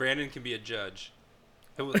Brandon can be a judge.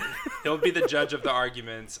 He'll be the judge of the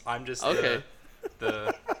arguments. I'm just Okay.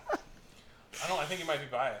 the I think he might be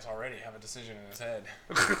biased already. Have a decision in his head.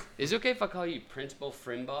 Is it okay if I call you Principal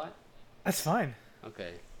Frimbot? That's fine.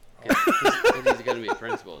 Okay. Because he's going to be a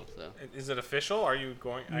principal, so. Is it official? Are you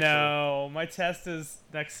going? Actually? No, my test is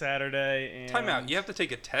next Saturday. And time out. You have to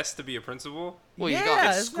take a test to be a principal? Well, yeah, you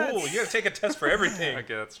got It's school. You got to take a test for everything.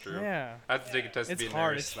 Okay, that's true. Yeah. I have to take a test to It's be a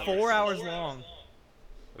hard. nurse. It's 4 hours long.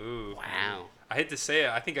 Ooh. Wow. I hate to say it.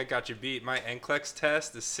 I think I got you beat. My NCLEX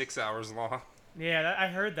test is 6 hours long. Yeah, I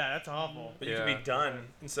heard that. That's awful. But you can be done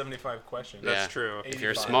in 75 questions. That's Yeah. true. If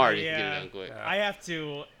you're 85. smart, you can Yeah. get it done quick. Yeah. I have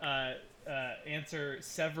to answer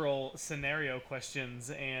several scenario questions,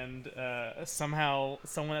 and somehow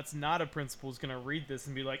someone that's not a principal is going to read this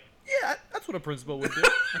and be like, yeah, that's what a principal would do.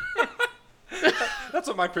 That's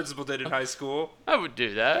what my principal did in high school. I would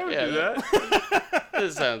do that. I would yeah, do that.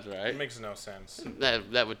 That sounds It right. makes no sense.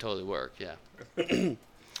 That would totally work, yeah.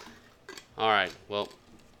 All right, well,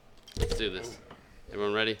 let's do this.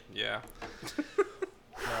 Everyone ready? Yeah.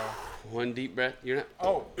 No. One deep breath. You're not.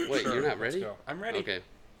 Oh, Wait, sure. you're not Let's ready? go. I'm ready. Okay.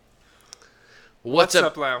 What's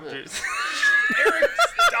up, loungers? Eric,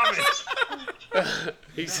 stop it.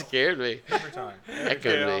 He scared me. Every time.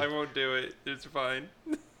 Echoed Yeah, I me. won't do it. It's fine.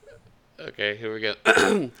 Okay, here we go.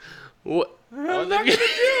 What? I'm not gonna do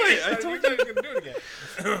it. I told you. You can do it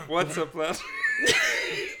again. What's up, loungers?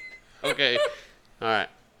 Okay. All right.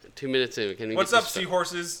 2 minutes in. Can we What's get up, this started?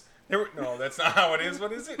 seahorses? No, that's not how it is.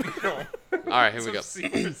 What is it? No. All right, here we go.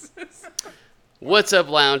 Seahorses. What's up,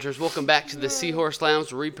 loungers? Welcome back to the Seahorse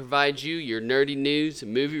Lounge, where we provide you your nerdy news,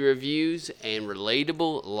 movie reviews, and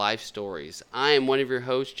relatable life stories. I am one of your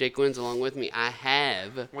hosts, Jake Wins. Along with me, I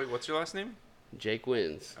have Wait, what's your last name? Jake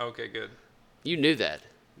Wins. Okay, good. You knew that.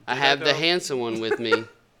 I Did I have the know? handsome one with me,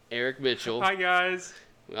 Eric Mitchell. Hi, guys.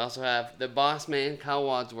 We also have the boss man, Kyle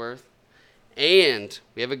Wadsworth. And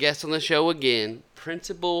we have a guest on the show again.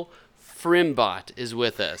 Principal Frimbot is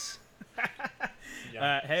with us.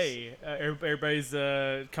 Hey, everybody's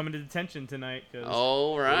coming to detention tonight. 'Cause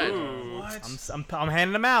All right. Ooh. What? I'm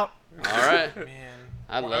handing them out. All right. Man.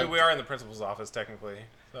 I Well, love we are in the principal's office, technically.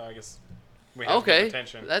 So I guess we have Okay.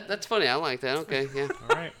 attention. That's funny. I like that. Okay, yeah.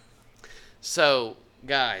 All right. So,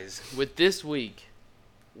 guys, with this week,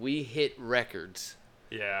 we hit records.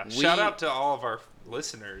 Yeah. We- Shout out to all of our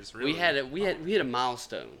listeners. Really. We had a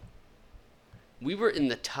milestone. We were in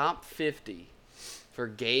the top 50 for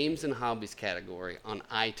games and hobbies category on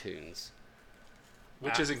iTunes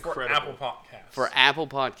which is For incredible. Apple Podcasts. for Apple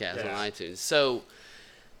Podcasts Yeah. on iTunes. So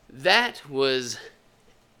that was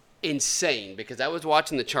insane because I was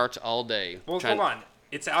watching the charts all day. Well, trying- hold on.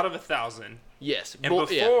 It's out of 1,000. Yes. And yeah,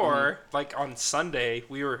 before, like on Sunday,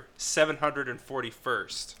 we were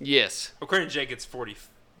 741st. yes. According to Jake, it's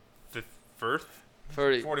 41st.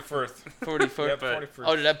 41st. 41st. Yep, but- 41st.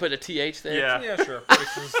 Oh, did I put a TH there? Yeah. Yeah, sure.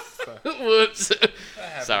 41st. Whoops. That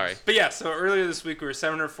happens. Sorry. But yeah, so earlier this week we were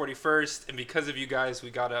 741st, and because of you guys, we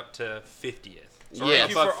got up to 50th. So we're Yeah.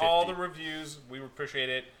 Thank you above for all 50. the reviews. We appreciate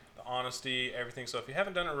it. The honesty, everything. So if you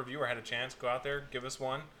haven't done a review or had a chance, go out there, give us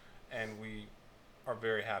one, and we are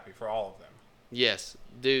very happy for all of them. Yes,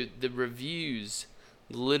 dude, the reviews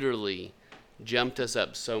literally jumped us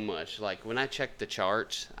up so much. Like, when I checked the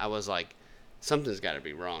charts, I was like, something's got to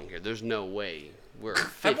be wrong here. There's no way we're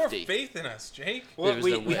Have more 50. faith in us, Jake. Well, There's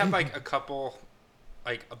we, no we way. have like a couple,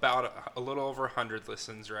 like about a little over 100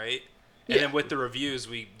 listens, right? And Yeah. then with the reviews,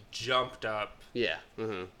 we jumped up Yeah,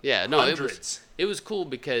 yeah. No, hundreds. it was cool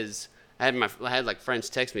because I had like friends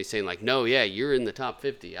text me saying like, no, yeah, you're in the top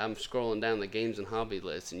 50. I'm scrolling down the games and hobby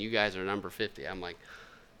list, and you guys are number 50. I'm like,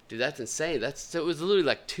 dude, that's insane. So it was literally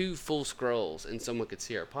like 2 full scrolls, and someone could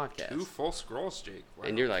see our podcast. 2 full scrolls, Jake. Wow.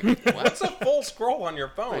 And you're like, what? That's a full scroll on your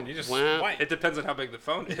phone. You just Wow. swipe. It depends on how big the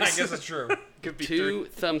phone is. I guess it's true. Could be 2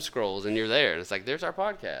 thumb scrolls, and you're there. And it's like, there's our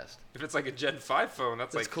podcast. If it's like a Gen 5 phone,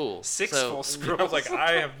 that's That's like cool. 6 So- full scrolls. I was like,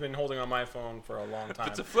 I have been holding on my phone for a long time.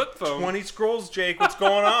 It's a flip phone. 20 scrolls, Jake. What's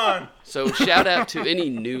going on? So shout out to any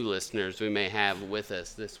new listeners we may have with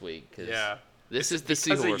us this week. 'Cause Yeah. This is the because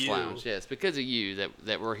of Seahorse you. Lounge. Yeah, it's because of you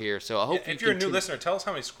that we're here. So I hope If you you're a new continue- listener, tell us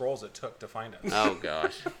how many scrolls it took to find us. Oh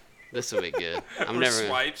gosh, this will be good. I'm Or never. Gonna,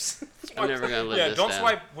 swipes. I'm never gonna live Yeah, this don't down.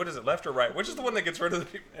 swipe. What is it, left or right? Which is the one that gets rid of the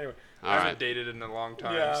people? Anyway. I All haven't right. dated in a long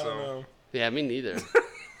time, Yeah, I so don't know. Yeah, me neither.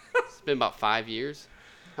 It's been about 5 years.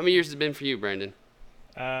 How many years has it been for you, Brandon?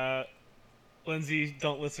 Lindsay,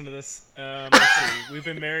 don't listen to this. Let's see. We've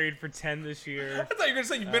been married for 10 this year. I thought you were going to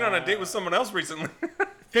say you've been on a date with someone else recently.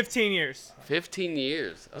 15 years. 15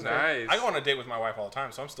 years. Okay. nice. I go on a date with my wife all the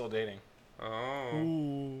time, so I'm still dating. Oh,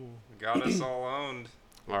 Ooh. got us all owned.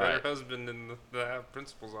 All Better right. husband in the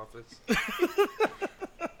principal's office.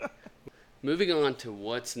 Moving on to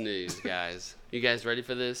what's news, guys. You guys ready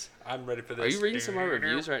for this? I'm ready for this. Are you reading some of our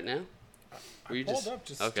reviews right now? I pulled up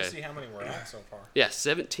just to see how many we're at so far. Yeah,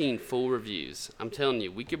 17 full reviews. I'm telling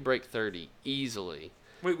you, we could break 30 easily.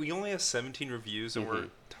 Wait, we only have 17 reviews and we're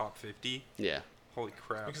top 50? Yeah. Holy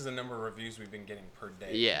crap. Because the number of reviews we've been getting per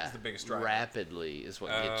day Yeah. is the biggest driver. Rapidly is what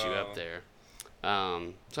gets you up there.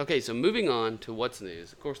 So moving on to what's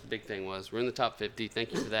news. Of course, the big thing was we're in the top 50.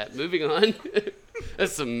 Thank you for that. Moving on.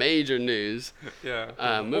 That's some major news.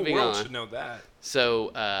 Yeah. Moving the world on. should know that.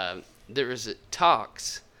 So there is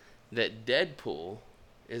talks that Deadpool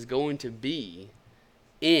is going to be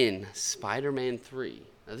in Spider-Man 3.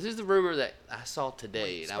 Now, this is the rumor that I saw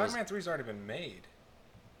today. Spider-Man 3's already been made.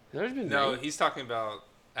 No, he's talking about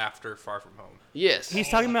after Far From Home. Yes. He's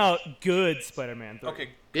talking about good Spider-Man 3. Okay.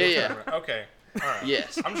 Yeah. Okay. All right.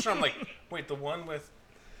 Yes. I'm just trying to wait, the one with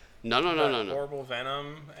No. horrible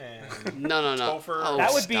Venom and No. Topher. Oh,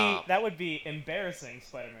 that stop. would be embarrassing,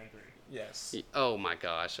 Spider-Man 3. Yes. Oh my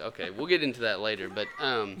gosh. Okay, we'll get into that later. But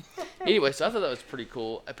anyway, so I thought that was pretty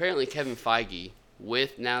cool. Apparently, Kevin Feige,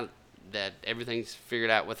 now that everything's figured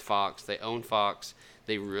out with Fox, they own Fox.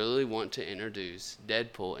 They really want to introduce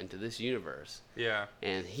Deadpool into this universe. Yeah.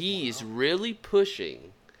 And he's really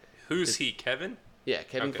pushing. Who's he, Kevin? Yeah,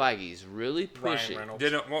 Kevin Okay. Feige's really pushing. Ryan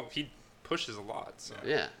Reynolds. He pushes a lot. So.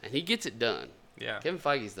 Yeah, and he gets it done. Yeah. Kevin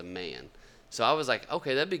Feige's the man. So I was like,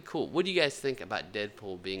 okay, that'd be cool. What do you guys think about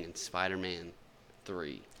Deadpool being in Spider-Man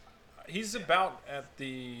 3? He's about at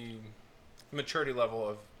the maturity level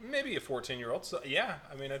of maybe a 14-year-old. So yeah,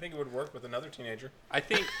 I mean, I think it would work with another teenager. I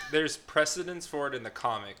think there's precedence for it in the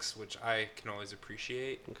comics, which I can always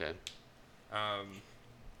appreciate. Okay.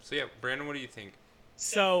 So yeah, Brandon, what do you think?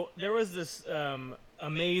 So there was this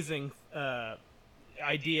amazing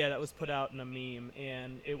idea that was put out in a meme,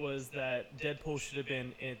 and it was that Deadpool should have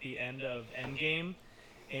been at the end of Endgame,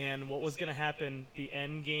 and what was going to happen, the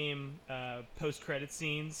Endgame post-credit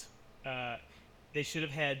scenes, they should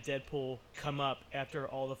have had Deadpool come up after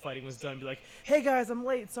all the fighting was done and be like, hey guys, I'm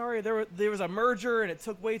late, sorry, there was a merger and it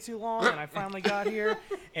took way too long and I finally got here.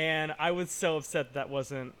 And I was so upset that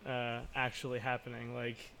wasn't actually happening,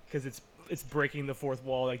 like, because it's breaking the fourth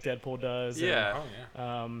wall like Deadpool does. Yeah. Oh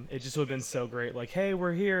yeah. And, it just would have been so great. Like, hey,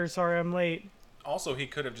 we're here. Sorry, I'm late. Also, he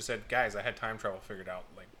could have just said, guys, I had time travel figured out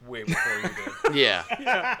like way before you did. Yeah.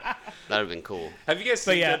 That'd have been cool. Have you guys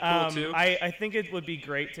But seen yeah, Deadpool too? I think it would be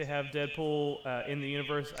great to have Deadpool in the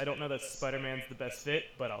universe. I don't know that Spider-Man's the best fit,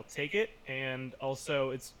 but I'll take it. And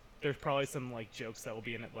also, there's probably some like jokes that will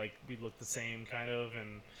be in it, like we look the same kind of,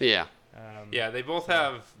 and Yeah. Yeah, they both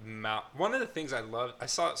have mouth. One of the things I love,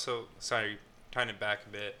 sorry, tying it back a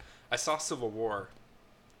bit. I saw Civil War,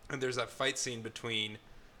 and there's that fight scene between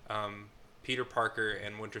Peter Parker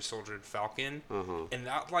and Winter Soldier and Falcon, and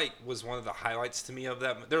that like was one of the highlights to me of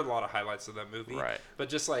that. There are a lot of highlights of that movie, Right. But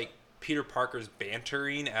just like Peter Parker's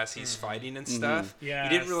bantering as he's fighting and stuff.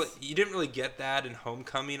 Yes. You didn't really get that in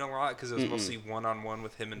Homecoming a lot because it was mostly one-on-one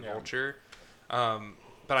with him and Vulture.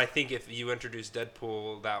 But I think if you introduce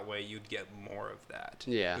Deadpool that way, you'd get more of that.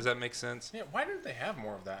 Yeah. Does that make sense? Yeah, why didn't they have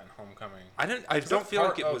more of that in Homecoming? I don't feel That's like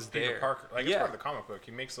part it of was Peter there. Parker. Like, yeah. it's part of the comic book.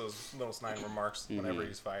 He makes those little snide remarks whenever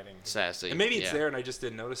he's fighting. Sassy. And maybe it's yeah. there and I just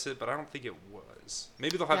didn't notice it, but I don't think it was.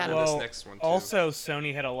 Maybe they'll have it in well, this next one too. also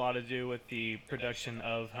Sony had a lot to do with the production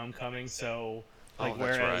of Homecoming, so like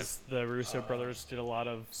that's whereas the Russo brothers did a lot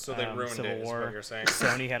of So they ruined Civil it, is War, what you're saying.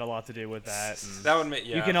 Sony had a lot to do with that. And that would make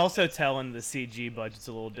you can also tell in the CG budget's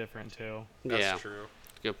a little different too. That's yeah. true.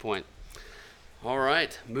 Good point. All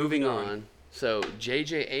right, moving on. So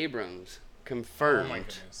J.J. Abrams Oh my confirmed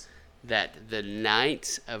goodness. that the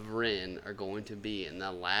Knights of Ren are going to be in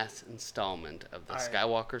the last installment of the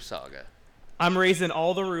Skywalker saga. I'm raising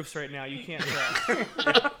all the roofs right now. You can't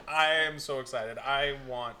tell. I am so excited. I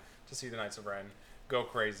want to see the Knights of Ren go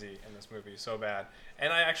crazy in this movie so bad.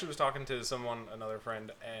 And I actually was talking to another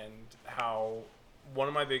friend, and how one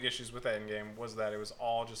of my big issues with Endgame was that it was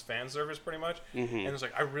all just fan service pretty much. And it's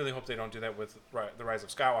like, I really hope they don't do that with The Rise of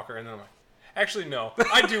Skywalker. And then I'm like, actually, no.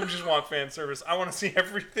 I do just want fan service. I want to see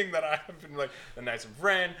everything that I have been like, the Knights of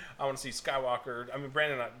Ren. I want to see Skywalker. I mean,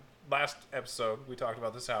 Brandon, last episode, we talked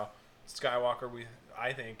about this, how Skywalker,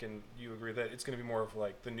 I think, and you agree that it's going to be more of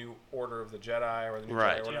like the new Order of the Jedi or the new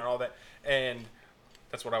Right. Jedi Order and all that. And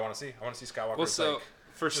that's what I want to see. I want to see Skywalker. Well, so like,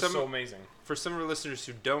 for just some so amazing. for some of our listeners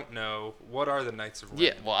who don't know, what are the Knights of Ren?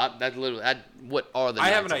 Yeah, well, what are the I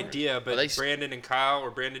Knights have an of Ren? idea, Are but they, Brandon and Kyle,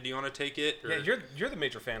 or Brandon, do you want to take it? Or? Yeah, you're the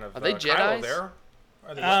major fan of Are they Kylo Jedis? there.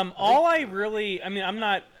 Are they I'm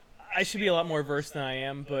not. I should be a lot more versed than I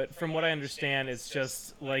am, but from what I understand, it's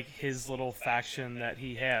just like his little faction that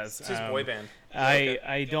he has. It's his boy band.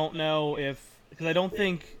 I don't know because I don't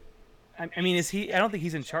think I mean, is he? I don't think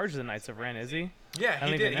he's in charge of the Knights of Ren, is he? Yeah, I don't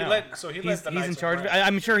he even did. He know. led. So he led He's the in Knights charge of of it. Ren.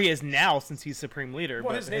 I'm sure he is now since he's supreme leader. Well,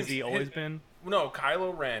 but his has he name's- always his- been? No,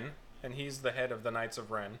 Kylo Ren, and he's the head of the Knights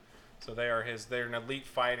of Ren. So they're an elite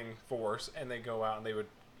fighting force, and they go out and they would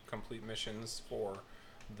complete missions for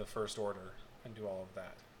the First Order and do all of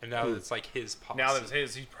that. And now it's like his policy. Now that it's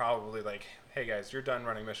his, he's probably like, "Hey guys, you're done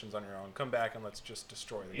running missions on your own. Come back and let's just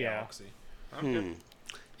destroy the galaxy." Okay.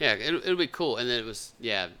 Yeah, it'll be cool. And then it was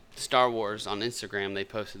Star Wars on Instagram. They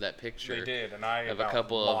posted that picture. They did, and I of a about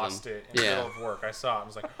couple of lost them. it in the Yeah. middle of work. I saw it. I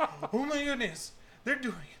was like, "Oh my goodness, they're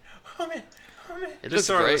doing it! Oh man, oh man!" It Just looks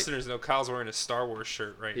so our great. listeners know, Kyle's wearing a Star Wars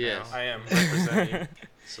shirt right Yes. now. I am. Representing.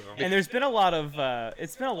 So And there's been a lot of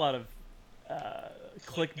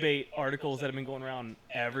clickbait articles that have been going around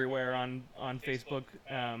everywhere on Facebook.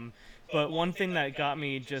 But one thing that got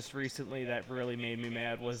me just recently that really made me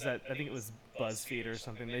mad was that I think it was BuzzFeed or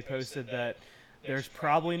something. They posted that there's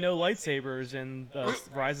probably no lightsabers in the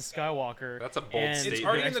Rise of Skywalker. That's a bold and statement. It's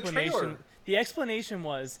already the in the trailer. explanation- The explanation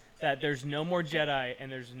was that there's no more Jedi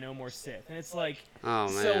and there's no more Sith. And it's like, Oh,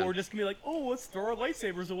 so man. we're just gonna be like, oh, let's throw our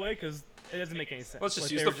lightsabers away because it doesn't make any sense. Let's just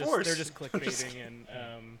Like, use they're the Force. They're just clickbaiting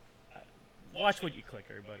and watch what you click,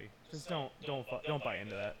 everybody. Just don't buy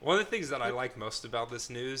into that. one of the things that I like most about this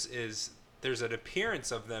news is there's an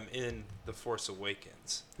appearance of them in The Force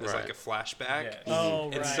Awakens. There's like Right. a flashback. Yes. Oh,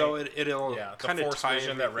 And right. so it'll Yeah, the kind of Force tie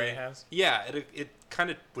vision that Rey everything- has. Yeah, it kind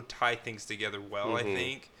of would tie things together well. I Mhm.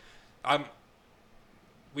 think.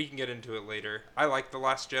 We can get into it later. I like The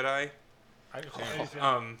Last Jedi. I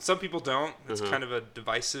understand. Some people don't. It's Mhm. kind of a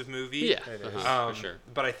divisive movie. Yeah, It is. for sure.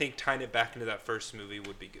 But I think tying it back into that first movie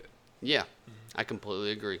would be good. Yeah, I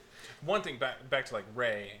completely agree. One thing back to like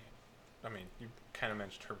Rey. I mean, you kind of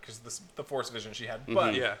mentioned her because the Force vision she had.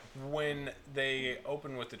 But Yeah. when they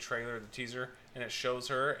open with the trailer, the teaser, and it shows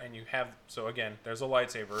her, and you have again, there's a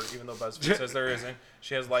lightsaber, even though BuzzFeed says there isn't.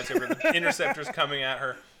 She has a lightsaber. The interceptor's coming at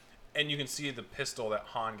her, and you can see the pistol that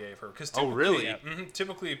Han gave her. Cause Oh, really?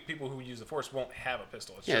 Typically, people who use the Force won't have a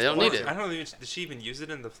pistol. It's Yeah, just they a don't need lightsaber. it. I don't know. Did she even use it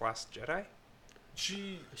in The Last Jedi? In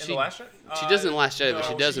She- the Last Jedi? she doesn't in Last Jedi, but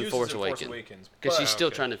she no, does in uses Force it in Awakens. Because she's but- still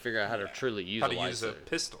okay. trying to figure out how to truly use How a to use a lightsaber.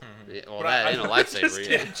 pistol? Yeah, well, But that I and a love-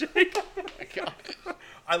 lightsaber, yeah.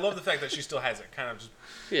 I love the fact that she still has it, kind of just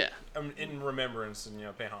Yeah, in remembrance and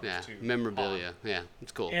pay homage yeah. to Memorabilia. Yeah,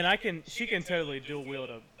 it's cool. And she can totally dual wield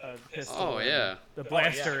a pistol. Oh, and yeah. the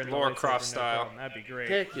blaster and the Laura lightsaber, Croft no style. problem. That'd be great.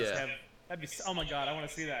 Heck Just yeah. that'd be. Oh my god, I want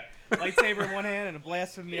to see that. Lightsaber in one hand and a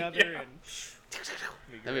blaster in the other. Yeah.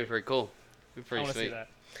 And That'd be pretty cool. Be I pretty want to see sweet. that.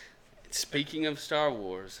 Speaking of Star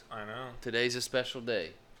Wars, I know. today's a special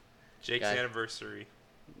day. Jake's Guy. anniversary.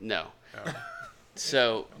 No. Oh.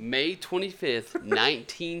 So, May 25th,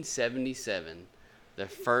 1977, the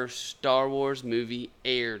first Star Wars movie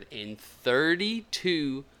aired in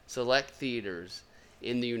 32 select theaters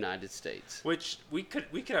in the United States. Which we could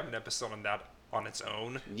have an episode on that on its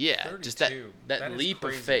own. Yeah, just that 32. That is leap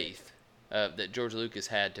of crazy. faith that George Lucas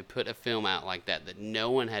had to put a film out like that no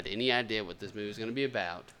one had any idea what this movie was going to be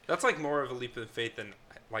about. That's like more of a leap of faith than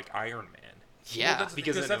like Iron Man. Yeah. Well, because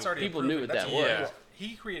because that's already people proven. knew what That's that was. yeah.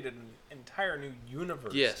 He created an entire new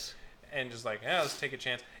universe. Yes. And just like, let's take a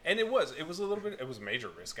chance. And it was a little bit, it was a major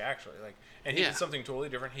risk actually. Like, and he Yeah. did something totally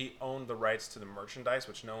different. He owned the rights to the merchandise,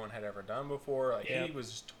 which no one had ever done before. Like, Yep. he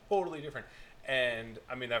was just totally different. And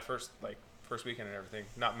I mean, that first weekend and everything,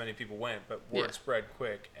 not many people went, but word Yeah. spread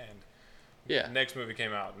quick. And Yeah. the next movie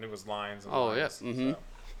came out, and it was Lions and Oh, Lions. yeah. Mhm. So.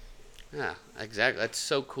 Yeah, exactly. That's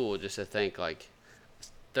so cool just to think like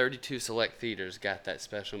 32 select theaters got that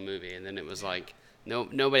special movie, and then it was like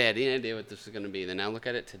nobody had any idea what this was going to be. Then now look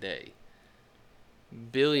at it today.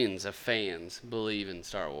 Billions of fans believe in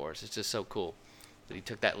Star Wars. It's just so cool that he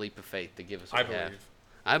took that leap of faith to give us what I we have. believe.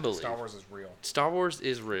 I believe. Star Wars is real. Star Wars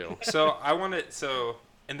is real. So I want to.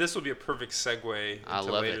 And this will be a perfect segue into I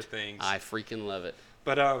love later it. things. I freaking love it.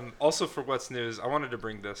 But also for what's news, I wanted to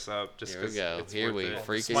bring this up just Here we because go. it's Here worth we it.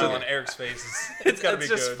 freaking Smile go. on Eric's face. It's got to be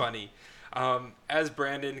just good. funny. As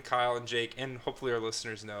Brandon, Kyle, and Jake, and hopefully our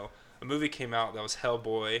listeners know, a movie came out that was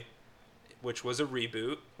Hellboy, which was a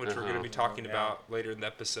reboot, which we're going to be talking Yeah. about later in the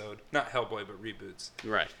episode. Not Hellboy, but reboots.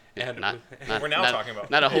 Right. And We're now talking about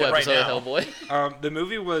not a whole it right episode now. of Hellboy. The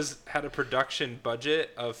movie had a production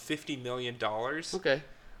budget of $50 million. Okay.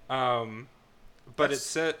 But That's it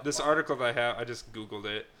said this article that I have, I just Googled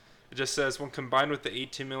it. It just says when combined with the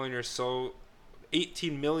 18 million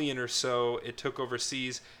or so it took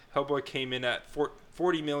overseas, Hellboy came in at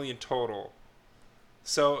 40 million total.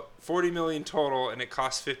 So 40 million total, and it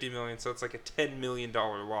cost 50 million, so it's like a $10 million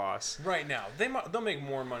loss. Right now, they'll make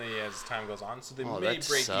more money as time goes on, so they Oh, may that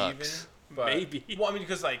break sucks. even. But, Maybe. Well, I mean,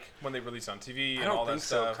 because like when they release on TV and I don't all that think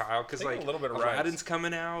so, stuff, Kyle. Because take like a little bit of Aladdin's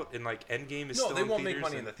coming out, and like Endgame is no, still they in won't make theaters,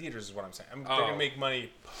 money in and, the theaters. Is what I'm saying. They're gonna make money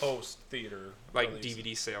post theater, like release.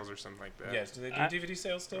 DVD sales or something like that. Yes, do they do DVD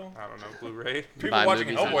sales still? I don't know, Blu-ray. People Buy watching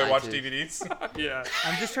movies on Hellboy watch iTunes. DVDs. Yeah.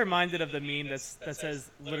 I'm just reminded of the meme that says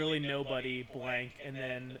literally nobody blank, and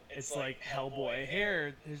then it's like Hellboy.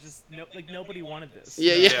 Here, there's just nobody wanted this.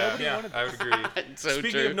 Yeah, yeah. Nobody Yeah. wanted I this. would agree. So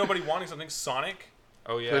Speaking true. of nobody wanting something, Sonic.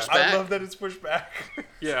 Oh yeah. Push back. I love that it's pushed back.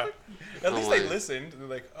 Yeah. At Oh least my. they listened. They're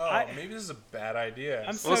like, maybe this is a bad idea.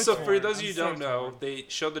 I'm Well, so torn. for those of you I'm who don't so know, torn. they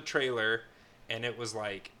showed the trailer, and it was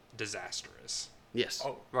like disastrous. Yes.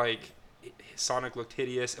 Oh, Like Sonic looked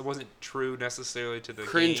hideous. It wasn't true necessarily to the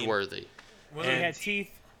game. Cringeworthy. was He it had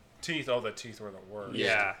teeth. teeth? Oh, the teeth were the worst.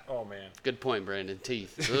 Yeah. Oh man, Good point, Brandon.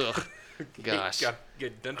 Teeth. Ugh. Gosh. Got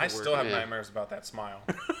good dental I work. still have Yeah. nightmares about that smile.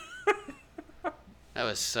 That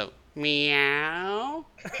was so meow.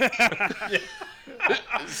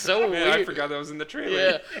 So Man, I weird. forgot that was in the trailer.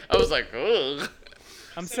 Yeah. I was like, ugh.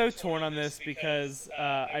 I'm so torn on this because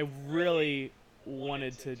I really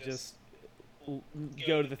wanted to just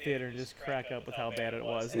go to the theater and just crack up with how bad it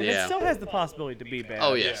was. And Yeah. it still has the possibility to be bad.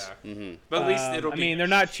 Oh yes. Mm-hmm. But at least it'll I be. mean, they're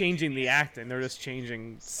not changing the acting; they're just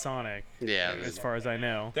changing Sonic, Yeah. as far as I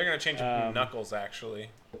know. They're gonna change it to Knuckles actually.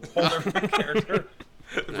 Whole different character.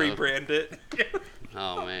 rebrand it.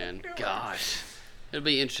 Oh man. Gosh. It'll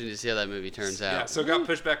be interesting to see how that movie turns Yeah. out. So it got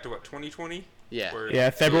pushed back to what, 2020? Yeah. Or- Yeah,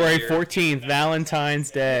 February Year. 14th, Valentine's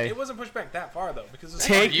Day. It wasn't pushed back that far though because it's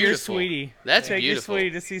Take your beautiful. sweetie. That's Take beautiful. your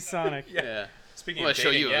sweetie to see Sonic. Yeah. Speaking I'm gonna of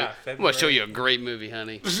show dating, you. yeah, I'm gonna show you a great movie,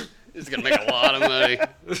 honey. This is gonna make a lot of money.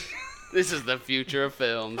 This is the future of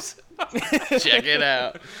films. Check it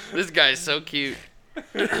out. This guy's so cute.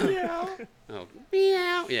 Oh,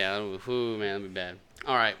 meow. Yeah. Ooh, man, that'd be bad.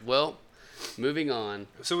 All right. Well, moving on.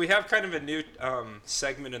 So we have kind of a new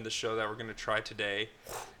segment in the show that we're going to try today.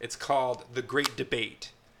 It's called The Great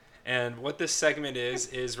Debate. And what this segment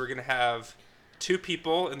is we're going to have two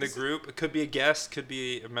people in the group. It could be a guest, could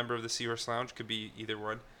be a member of the Seahorse Lounge, could be either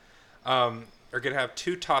one. Are going to have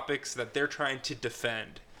two topics that they're trying to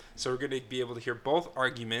defend. So we're going to be able to hear both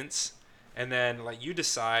arguments and then let you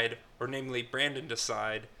decide, or namely Brandon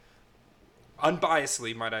decide,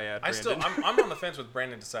 unbiasedly, might I add, Brandon. I'm on the fence with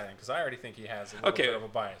Brandon deciding because I already think he has a little Okay. bit of a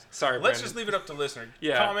bias. Sorry, Let's Brandon. just leave it up to listener.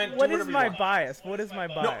 Yeah. Comment. What do is whatever my you want. bias? What is my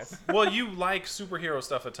bias? Well, you like superhero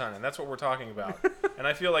stuff a ton, and that's what we're talking about. And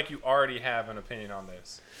I feel like you already have an opinion on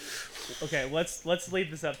this. Okay, let's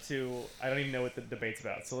leave this up to. I don't even know what the debate's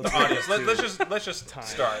about. So let's The audience. leave it to Let's just time.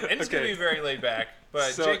 start. And it's gonna Okay. be very laid back.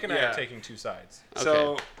 But So, Jake and I yeah. are taking two sides.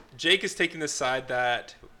 So Jake is taking the side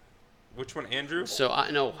that... Which one, Andrew? So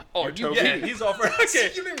I know. Oh, You're you Toby. Yeah, he's all for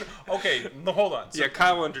Okay. Okay, no, hold on. So Yeah,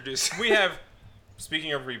 Kyle will introduce. we have.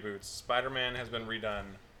 Speaking of reboots, Spider-Man has been redone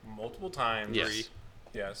multiple times. Yes.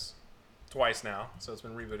 Yes. Twice now, so it's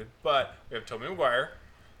been rebooted. But we have Tobey Maguire,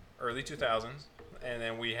 early 2000s, and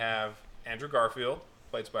then we have Andrew Garfield,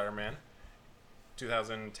 played Spider-Man,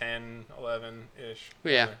 2010, 11-ish.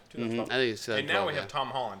 Yeah. 2012. I think it's And now we yeah. have Tom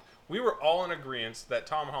Holland. We were all in agreement that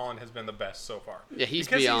Tom Holland has been the best so far. Yeah, he's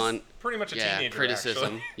Because beyond. pretty much a Yeah, teenager, criticism.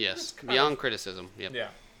 actually. Yes, Kind beyond of- criticism. Yep. Yeah.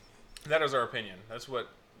 That is our opinion. That's what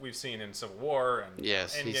we've seen in Civil War and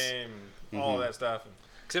Yes, he's- Endgame and all of that stuff. And,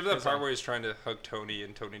 Except for that It's part on- where he's trying to hug Tony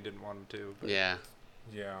and Tony didn't want him to. But Yeah.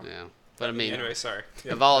 yeah. Yeah. But I mean, Anyway, sorry.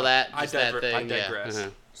 of all that, I just that diver- thing. I digress. Yeah.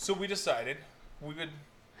 So we decided we would Have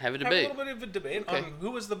a have a debate. little bit of a debate Okay. on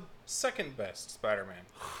who was the second best Spider-Man.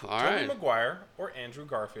 All Tobey right. Maguire or Andrew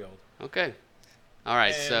Garfield. Okay. All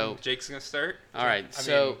right. And- So. Jake's gonna start. All right. I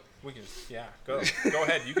So. mean, we can go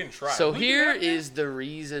ahead. You can try. So We can here have- is the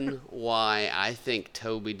reason why I think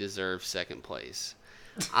Toby deserves second place.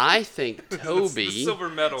 I think It's the Toby. silver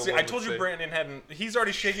medal. See, one I would told you say. Brandon hadn't. He's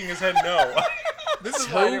already shaking his head no. This is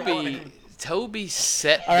why I didn't want him. Toby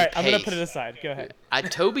set All right, the I'm pace. gonna put it aside. Go ahead.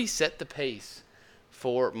 Toby set the pace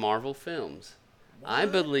for Marvel films. I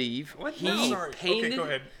believe What? he No. Sorry. painted Okay, go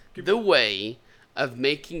ahead. Give the way of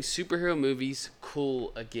making superhero movies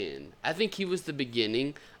cool again. I think he was the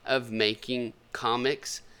beginning of making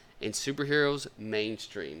comics and superheroes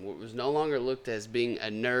mainstream. What was no longer looked as being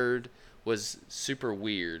a nerd was super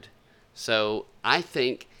weird. So I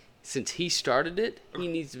think since he started it, he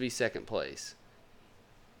needs to be second place.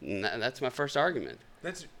 And that's my first argument.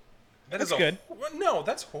 That's That's good. No,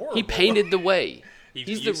 that's horrible. He painted the way. He,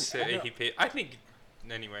 He's you the- say he paid. I think.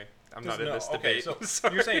 Anyway, I'm not in No, this okay, debate. so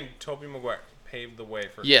Sorry. you're saying Tobey Maguire paved the way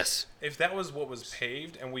for. Yes. If that was what was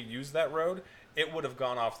paved and we used that road, it would have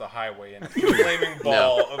gone off the highway in a flaming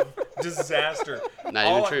ball of disaster. Not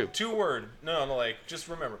even true. 2 word. No, like just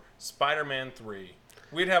remember, Spider-Man 3.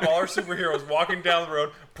 we'd have all our superheroes walking down the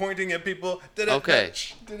road, pointing at people. Okay,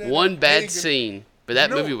 one bad scene, but that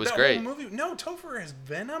movie was great. No, Topher has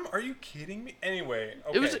Venom? Are you kidding me? Anyway,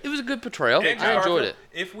 okay. It was a good portrayal. Andrew I enjoyed Garfield, it.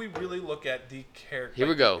 If we really look at the character, Here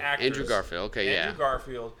we go. actors, Andrew Garfield. Okay, Andrew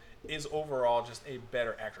Garfield is overall just a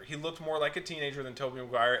better actor. He looked more like a teenager than Tobey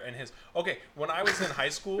Maguire, and his. Okay, when I was in high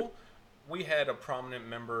school, we had a prominent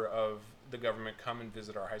member of the government come and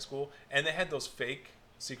visit our high school, and they had those fake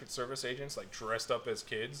Secret Service agents like dressed up as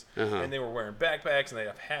kids, and they were wearing backpacks and they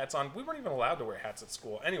have hats on. We weren't even allowed to wear hats at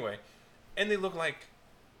school anyway, and they looked like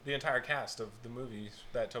the entire cast of the movies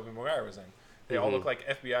that Tobey Maguire was in. They all look like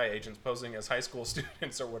FBI agents posing as high school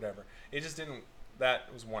students or whatever. It just didn't.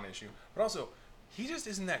 That was one issue, but also he just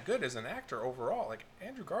isn't that good as an actor overall. Like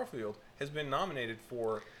Andrew Garfield has been nominated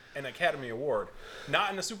for an Academy Award,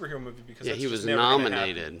 not in a superhero movie because Yeah, that's he just was never gonna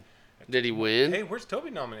nominated. happen. Did he win? Hey, where's Toby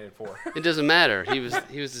nominated for? It doesn't matter. He was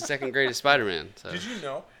the second greatest Spider-Man. So. Did you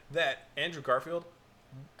know that Andrew Garfield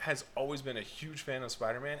has always been a huge fan of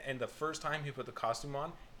Spider-Man, and the first time he put the costume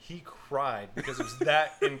on, he cried because it was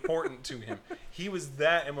that important to him. He was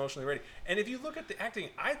that emotionally ready. And if you look at the acting,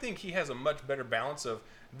 I think he has a much better balance of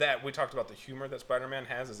that. We talked about the humor that Spider-Man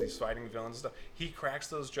has as he's fighting villains and stuff. He cracks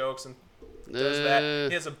those jokes and does that.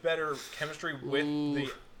 He has a better chemistry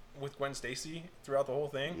with Gwen Stacy throughout the whole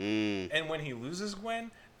thing. And when he loses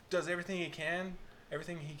Gwen, does everything he can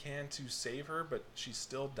to save her, but she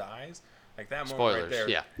still dies. Like that moment Spoilers, right there,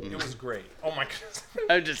 yeah. it was great. Oh my goodness.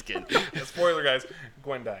 I'm just kidding. Yeah, spoiler, guys.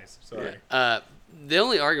 Gwen dies. Sorry. The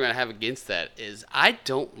only argument I have against that is I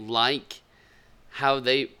don't like how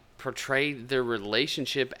they portrayed their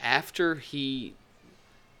relationship after he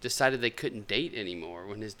decided they couldn't date anymore.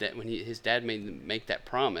 When his dad made them make that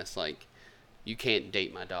promise, like, you can't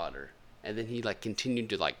date my daughter, and then he like continued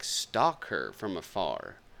to like stalk her from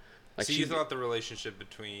afar. Like, so you thought the relationship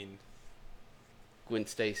between Gwen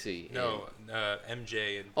Stacy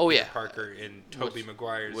MJ and Peter Parker and Tobey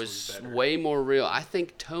Maguire's was better. way more real. I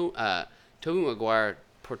think Tobey Maguire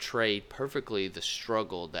portrayed perfectly the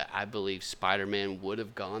struggle that I believe Spider-Man would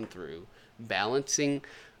have gone through, balancing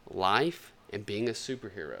life and being a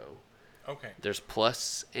superhero. Okay. There's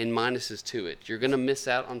plus and minuses to it. You're going to miss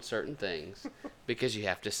out on certain things because you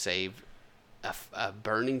have to save a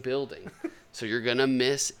burning building. So you're going to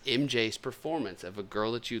miss MJ's performance of a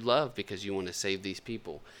girl that you love because you want to save these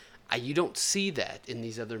people. You don't see that in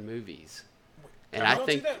these other movies. And I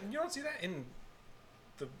think you don't see that in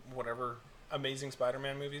the whatever Amazing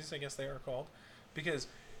Spider-Man movies, I guess they are called. Because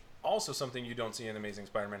also something you don't see in Amazing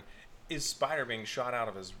Spider-Man is Spiderweb being shot out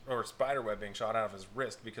of his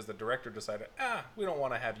wrist because the director decided, we don't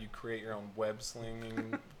want to have you create your own web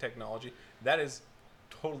slinging technology. That is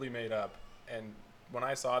totally made up. And when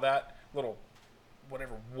I saw that little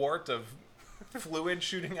whatever wart of fluid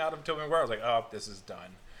shooting out of Tobey Maguire, I was like, oh, this is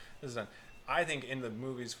done. I think in the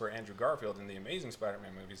movies for Andrew Garfield, in the Amazing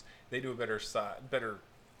Spider-Man movies, they do a better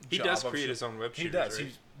He job does of create his own web shooters. He does.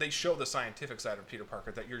 Right? They show the scientific side of Peter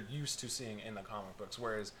Parker that you're used to seeing in the comic books,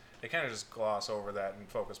 whereas they kind of just gloss over that and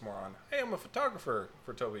focus more on, hey, I'm a photographer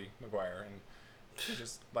for Tobey Maguire, and he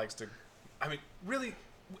just likes to. I mean, really,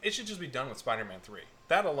 it should just be done with Spider-Man 3.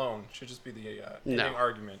 That alone should just be the ending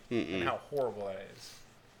argument and how horrible that is.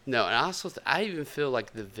 No, and also I even feel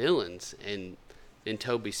like the villains in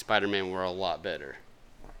Tobey's Spider-Man were a lot better.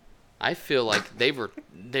 I feel like they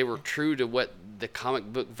were true to what the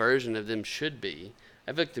comic book version of them should be.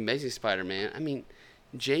 I feel like the Amazing Spider-Man, I mean,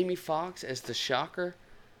 Jamie Foxx as the Shocker.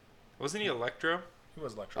 Wasn't he Electro? He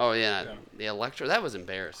was Electro. Oh, yeah. The Electro. That was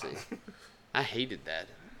embarrassing. I hated that.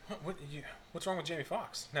 What's wrong with Jamie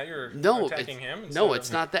Foxx? Now you're attacking him? No,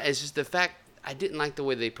 it's not that. It's just the fact I didn't like the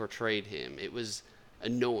way they portrayed him. It was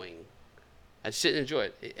annoying. I just didn't enjoy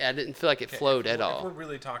it. I didn't feel like it flowed at all. If we're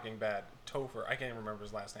really talking bad, Topher, I can't even remember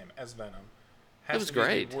his last name, as Venom. It was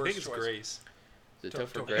great. I think it's Grace.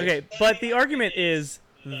 Topher Grace. Okay, but the argument is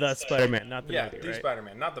the Spider-Man, not the movie, the right?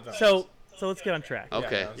 Spider-Man, not the Venom. So let's get on track.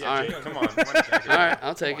 Okay. Yeah, All right. Jacob, Come on. All right.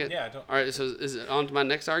 I'll take it. Yeah, All right. So is it on to my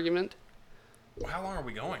next argument? Well, how long are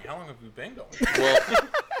we going? How long have we been going?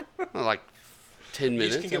 Well, like 10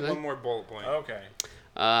 minutes. Each can get one more bullet point. Okay.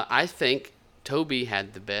 I think Tobey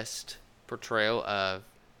had the best portrayal of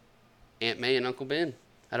Aunt May and Uncle Ben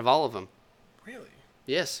out of all of them. Really?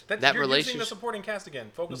 Yes. You're relationship. using the supporting cast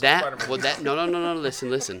again. Focus on Spider-Man. No.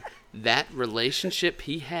 Listen. That relationship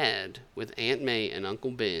he had with Aunt May and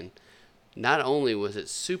Uncle Ben, not only was it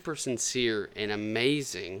super sincere and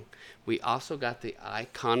amazing, we also got the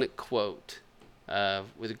iconic quote of,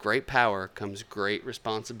 with great power comes great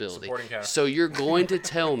responsibility. Supporting cast. So you're going to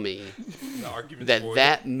tell me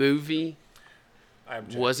that movie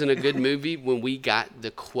wasn't a good movie when we got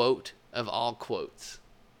the quote of all quotes?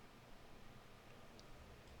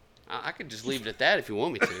 I could just leave it at that if you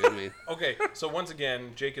want me to. I mean, Okay, so once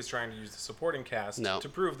again, Jake is trying to use the supporting cast No. to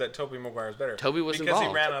prove that Tobey Maguire is better. Tobey was because involved.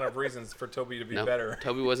 he ran out of reasons for Tobey to be no, better.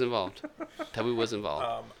 Toby was involved. Toby was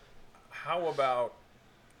involved. How about,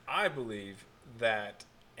 I believe that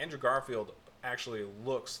Andrew Garfield actually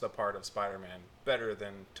looks the part of Spider-Man better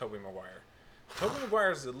than Tobey Maguire. Tobey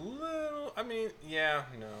Maguire's a little,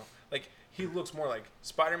 like he looks more like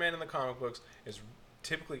Spider-Man in the comic books is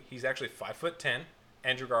typically, he's actually 5'10".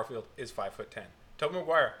 Andrew Garfield is 5'10". Tobey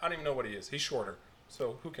Maguire, I don't even know what he is. He's shorter,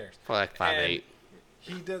 so who cares? Probably like 5'8".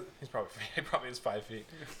 He does. He probably is 5 feet.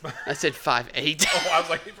 I said 5'8". Oh, I was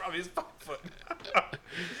like, he probably is 5 foot.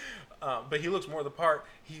 But he looks more the part.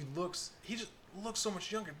 He just looks so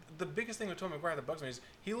much younger. The biggest thing with Tobey Maguire that bugs me is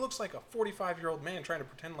he looks like a 45-year-old man trying to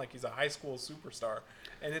pretend like he's a high school superstar,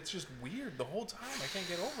 and it's just weird the whole time. I can't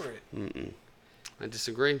get over it. I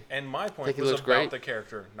disagree. And my point think he was looks about great. the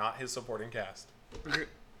character, not his supporting cast.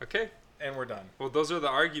 Okay. And we're done. Well, those are the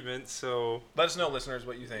arguments. So Let us know, listeners,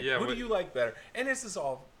 what you think. Yeah, Who what- do you like better? And this is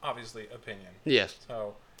all obviously opinion. Yes.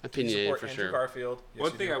 So Opinionated support for Andrew sure. Garfield. Yes,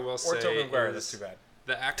 One you thing do. I will or say Tobey Maguire. is- That's too bad.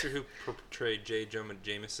 the actor who portrayed J. Jonah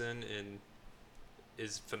Jameson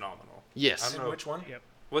is phenomenal. Yes. I don't And know. which one? Yep.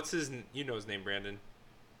 What's his? You know his name, Brandon.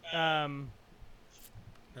 Um,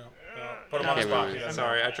 No. Put him on the Can't spot. remember. He doesn't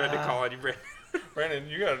Sorry, I tried to call on you, Brandon. know. Brandon,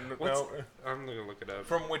 you gotta What's- know. I'm gonna look it up.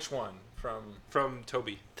 From which one? From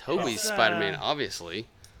Toby. Toby's Oh. Spider-Man, obviously.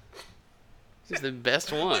 He's the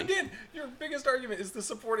best one. Again, your biggest argument is the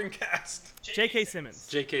supporting cast. J.K. Simmons.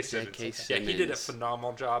 J.K. Simmons. J.K. Yeah, he did a Simmons.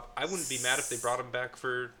 phenomenal job. I wouldn't be mad if they brought him back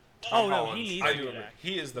for Oh, Tom no, Holland. he needs I to do be agree. back.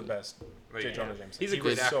 He is the best. Like, J. Jonah Jameson. He's a He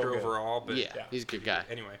great was so actor good. overall, but Yeah, he's a good guy.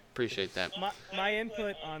 anyway. Appreciate that. My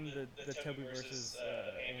input on the Toby versus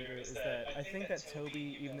Andrew is that I think that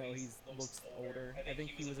Toby, even though he looks older, I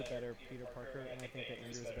think he was a better Peter Parker, and I think that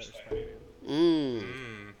Andrew is a better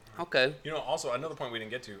Spider-Man. Okay. You know, also another point we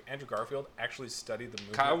didn't get to: Andrew Garfield actually studied the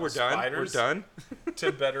movement Kyle, we're of done. spiders We're done.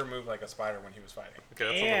 to better move like a spider when he was fighting. Okay,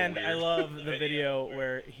 that's And a I little weird. love the video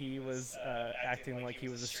where he was acting like he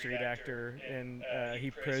was a street actor, and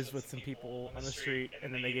he posed with some people on the street,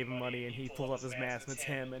 and then they gave him money, and he pulled up his mask, and it's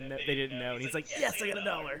him, and they didn't know, and he's like, "Yes, I got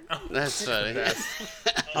 $1." That's funny.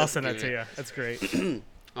 I'll send that to you. That's great.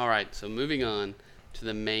 All right, so moving on to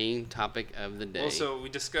the main topic of the day. Also, we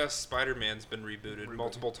discussed Spider-Man's been rebooted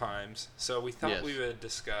multiple times, so we thought Yes. we would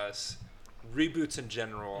discuss reboots in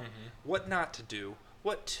general, what not to do,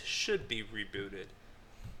 what should be rebooted.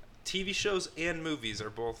 TV shows and movies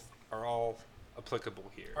are all applicable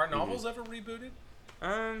here. Are novels ever rebooted?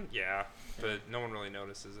 Yeah, but no one really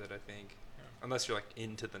notices it, I think, unless you're like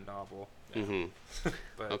into the novel.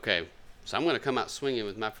 But Okay, so I'm going to come out swinging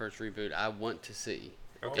with my first reboot I want to see.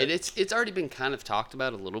 Okay. And it's already been kind of talked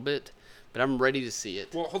about a little bit, but I'm ready to see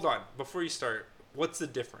it. Well, hold on. Before you start, what's the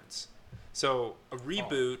difference? So a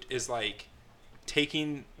reboot is like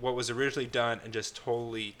taking what was originally done and just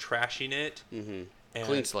totally trashing it. Mm-hmm. And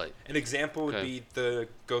Clean slate. An example would Okay. be the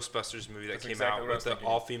Ghostbusters movie that That's came exactly out what I with was the thinking.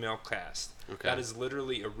 all-female cast. Okay. That is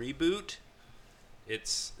literally a reboot.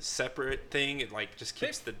 It's a separate thing. It like just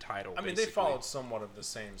keeps the title. I mean, basically. they followed somewhat of the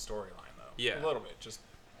same storyline, though. Yeah. A little bit, just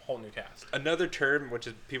whole new cast. Another term, which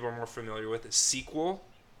is people are more familiar with, is sequel.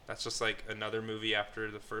 That's just like another movie after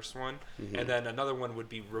the first one. And then another one would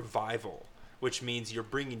be revival, which means you're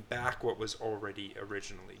bringing back what was already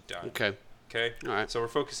originally done. Okay. Okay? All right. So we're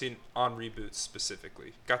focusing on reboots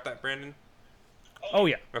specifically. Got that, Brandon? Oh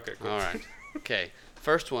yeah. Okay, cool. All right. Okay.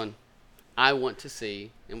 First one I want to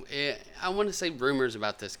see, and I want to say rumors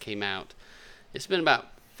about this came out. It's been about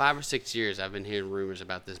 5 or 6 years I've been hearing rumors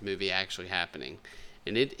about this movie actually happening.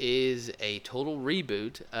 And it is a total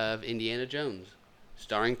reboot of Indiana Jones,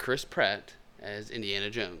 starring Chris Pratt as Indiana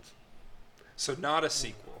Jones. So not a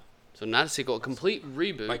sequel. So not a sequel, a complete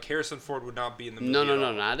reboot. Like Harrison Ford would not be in the movie. No, at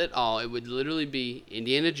all. not at all. It would literally be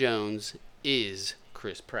Indiana Jones is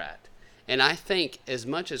Chris Pratt. And I think as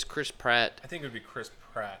much as Chris Pratt, I think it would be Chris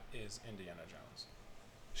Pratt is Indiana Jones.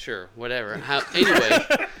 sure, whatever.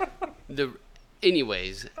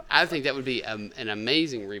 Anyways, I think that would be an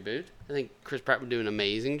amazing reboot. I think Chris Pratt would do an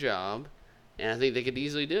amazing job, and I think they could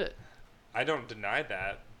easily do it. I don't deny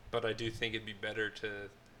that, but I do think it'd be better to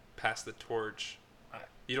pass the torch.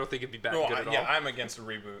 You don't think it'd be that No, good at all? yeah, I'm against a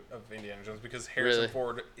reboot of Indiana Jones because Harrison Really?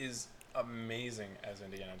 Ford is amazing as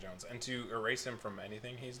Indiana Jones, and to erase him from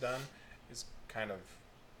anything he's done is kind of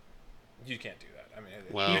you can't do that. I mean,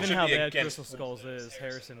 Well- it Even should how be bad against- Crystal Skulls is,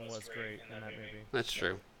 Harrison was great in that movie. That's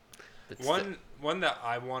true. But One that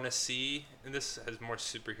I want to see, and this has more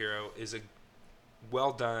superhero, is a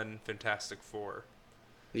well done Fantastic Four.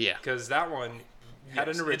 yeah. Because that one, had Yes, an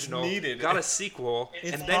it's original, needed. got a sequel,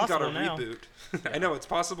 It's and then got a possible now. reboot. I know it's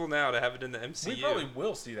possible now to have it in the MCU. We probably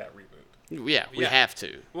will see that reboot. Yeah, we Yeah. have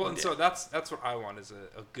to. Well, and Yeah. so that's what I want is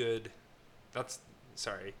a good. That's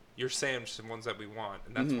sorry, you're saying some ones that we want,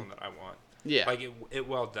 and that's one that I want. Yeah. Like it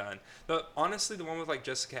well done. Honestly, the one with like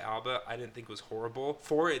Jessica Alba, I didn't think was horrible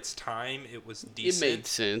for its time. It was It decent. made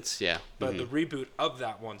sense, yeah. But the reboot of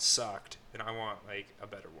that one sucked, and I want like a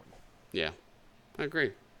better one. Yeah, I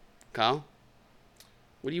agree. Kyle,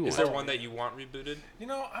 what do you want? Is there one that you want rebooted? You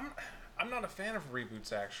know, I'm not a fan of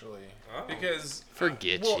reboots actually, Oh. because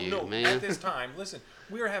Forget well, you, no, man. At this time, listen,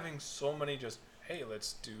 we are having so many just hey,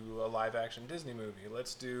 let's do a live action Disney movie.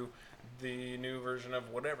 Let's do the new version of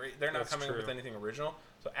whatever. They're not That's coming up with true. anything original.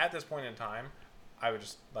 So at this point in time, I would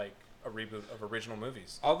just like a reboot of original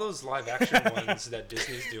movies. All those live action ones that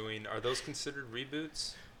Disney's doing, are those considered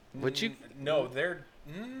reboots? Would you? No, they're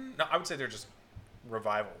no. I would say they're just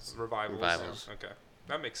revivals. Revivals. Okay,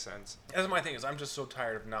 that makes sense. That's my thing is I'm just so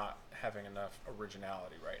tired of not having enough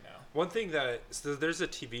originality right now. One thing so there's a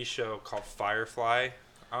TV show called Firefly.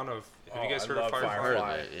 I don't know if have you guys I heard of love Firefly? Heard of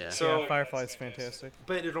it, yeah. So, yeah, Firefly's fantastic.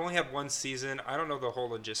 but it only had one season. I don't know the whole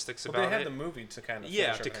logistics Well, about they had it. the movie to kind of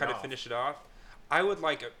Yeah, finish to kind of off. finish it off. I would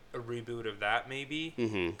like a reboot of that maybe,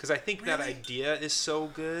 because I think that Really? idea is so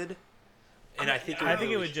good, and I think I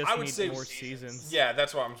think it would just I would need say more seasons. Yeah,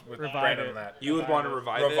 that's what I'm with Revive Brandon it. on that. You would want to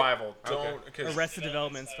revive Revival. it. Okay. Don't because Arrested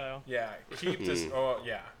Development style. yeah, keep this. Oh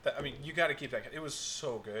yeah, I mean you got to keep that. It was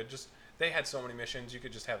so good. Just they had so many missions. You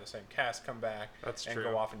could just have the same cast come back That's and true.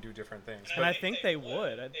 go off and do different things. And I think they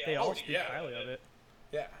would. They all speak yeah. highly of it.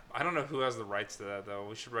 Yeah, I don't know who has the rights to that though.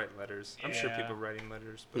 We should write letters. I'm sure Yeah. people are writing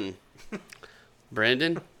letters, but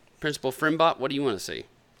Brandon, Principal Frimbot, what do you want to see?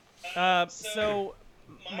 So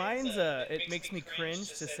mine's it makes me cringe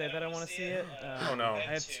to say that I want to see it. Oh, no. I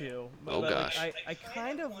have two. Oh, like, gosh. I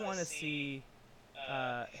kind of want to see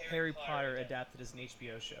Harry Potter adapted as an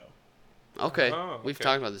HBO show. Okay, Oh, we've okay.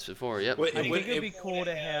 talked about this before. Yep. Wait, I it think would- it'd be cool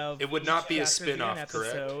to have. it would each not be a chapter be an spin-off,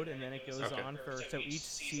 correct? episode, and then it goes Okay. on for so each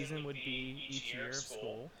season would be each year of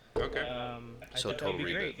school. okay. I So think that would be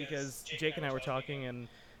total great reboot. because Jake and I were talking, and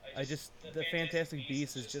the Fantastic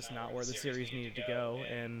Beasts is just not where the series needed to go,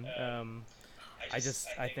 and I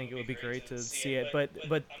think it would be great to see it,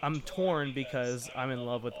 but I'm torn because I'm in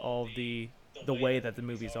love with all the way that the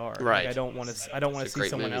movies are. Right. Like, I don't want to It's see a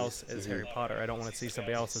great someone movie. else as Harry Potter. I don't want to see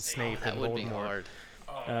somebody else as Snape That and would be Voldemort.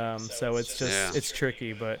 hard. So it's just Yeah. it's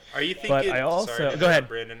tricky, but Are you thinking? but I also sorry to go ahead. interrupt,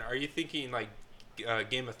 Brandon. Are you thinking like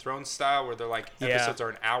Game of Thrones style, where they're like Yeah. episodes are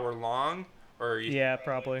an hour long, or are you, Yeah,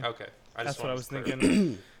 probably. Okay, That's what I was wanted to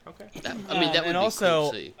thinking. clarify. Okay. That would and be also,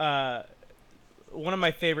 cool to see. One of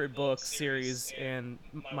my favorite book series, and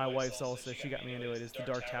my wife's also, she got me into it, is the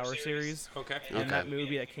Dark Tower series. Okay. And Okay. that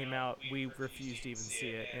movie that came out, we refused to even see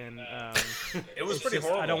it. And it was it's pretty just,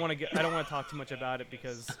 horrible. I don't want to talk too much about it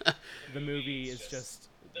because the movie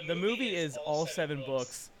is all 7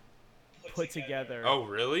 books put together. Oh,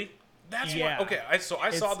 really? That's Yeah. what. Okay, I saw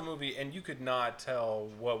It's- the movie and you could not tell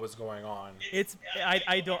what was going on.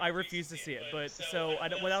 I refuse to see it, but so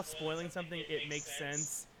without spoiling something, it makes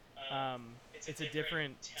sense. It's a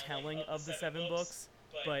different telling of the 7 books,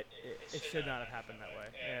 but it should not have happened that way,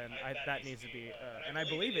 and that needs to be. And I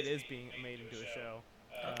believe it is being made into a show.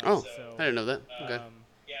 Oh, so, I didn't know that. Okay.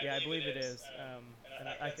 yeah, I believe it is, and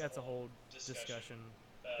that's a whole discussion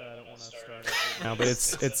that I don't want to start now. But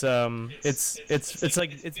it's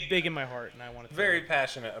like it's big in my heart, and I want to. Very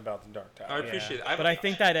passionate about the Dark Tower. I appreciate it. But I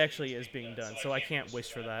think that actually is being done, so I can't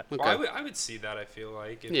wish for that. Okay. Well, I would see that. I feel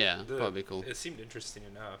like. Yeah, probably cool. It seemed interesting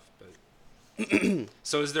enough, but.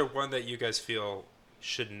 So, is there one that you guys feel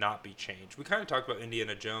should not be changed? We kind of talked about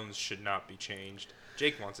Indiana Jones should not be changed.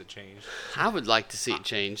 Jake wants it changed. I would like to see it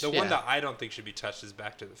changed. The yeah. one that I don't think should be touched is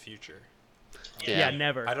Back to the Future. Yeah,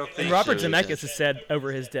 never. I don't And think Robert so either. Zemeckis has said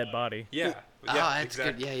over his dead body. Yeah. Ah, Yeah, that's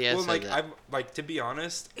exactly. good. Yeah, yeah, Well, said like that. I'm like to be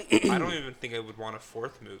honest, I don't even think I would want a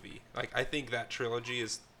 4th movie. Like I think that trilogy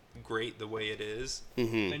is great the way it is.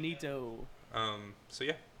 Benito. So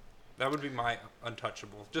yeah, that would be my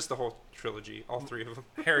untouchable. Just the whole trilogy, all 3 of them.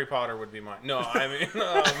 Harry Potter would be mine. No, I mean,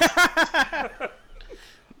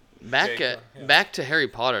 Back to Harry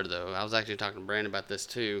Potter though. I was actually talking to Brandon about this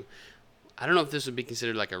too. I don't know if this would be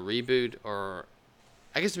considered like a reboot or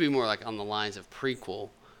I guess it'd be more like on the lines of prequel.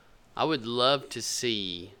 I would love to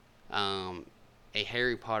see a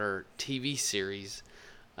Harry Potter TV series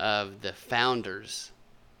of the founders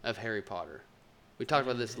of Harry Potter. We talked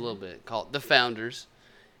about this a little bit, called The Founders,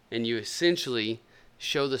 and you essentially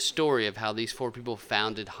show the story of how these 4 people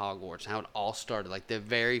founded Hogwarts, how it all started, like the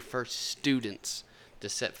very first students to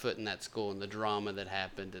set foot in that school and the drama that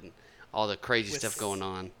happened and all the crazy With stuff going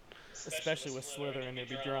on. especially with Slytherin, there'd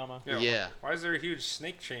be drama. Yeah. Why is there a huge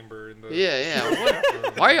snake chamber in the?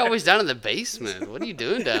 Yeah. Why are you always down in the basement? What are you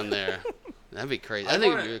doing down there? That'd be crazy. I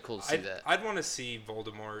think it'd be really cool to see that. I'd want to see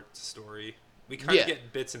Voldemort's story. We kind of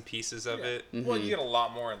get bits and pieces of it. Mm-hmm. Well, you get a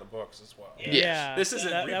lot more in the books as well. Yeah. This isn't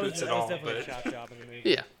reboots at all, That was definitely but a shock job in the movie.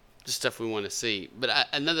 Yeah, just stuff we want to see. But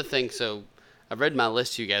another thing, so I read my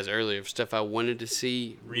list to you guys earlier of stuff I wanted to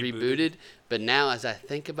see rebooted. But now, as I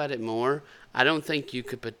think about it more, I don't think you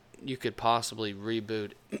could possibly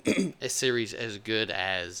reboot a series as good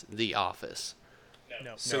as The Office.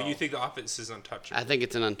 No. So you think The Office is untouchable? I think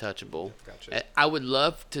it's an untouchable. Gotcha. I would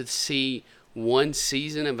love to see one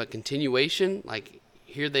season of a continuation. Like,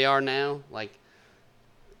 here they are now. Like,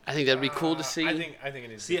 I think that'd be cool to see. I think it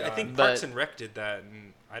needs to be See, I done. think Parks and Rec did that,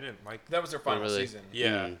 and I didn't like. That was their final really? season.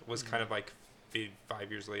 Yeah, it was kind of like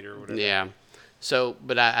 5 years later or whatever. Yeah. So,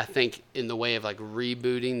 but I think in the way of like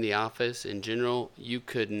rebooting The Office in general, you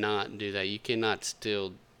could not do that. You cannot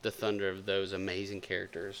steal the thunder of those amazing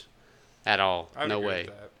characters at all. I would No agree way.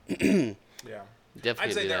 with that. Yeah. Definitely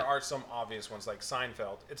I'd say do there that. are some obvious ones like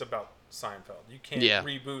Seinfeld. It's about Seinfeld. You can't Yeah.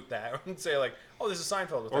 reboot that and say like, oh, this is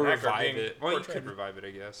Seinfeld with Or an actor revive being it. Well, you portrayed. could revive it, I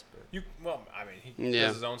guess. But I mean, he Yeah.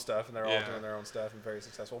 does his own stuff, and they're all Yeah. doing their own stuff and very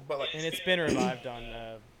successful. But like, And it's been revived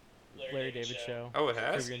on Larry David show. Oh, it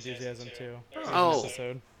has? Curb Your Enthusiasm too. Oh.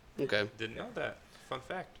 Episode. Okay. Didn't know that. Fun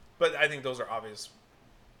fact. but I think those are obvious.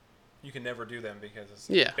 You can never do them because it's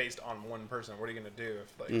Yeah. based on one person. What are you gonna do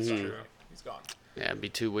if like Mhm. sorry, True. he's gone? Yeah, it'd be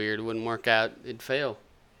too weird. It wouldn't work out. It'd fail.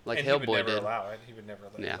 Like And he would Hellboy never did. allow it. He would never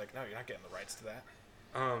let Yeah. it. Like, no, you're not getting the rights to that.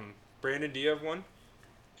 Brandon, do you have one?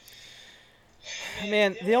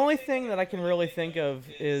 Man, the only thing that I can really think of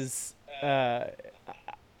is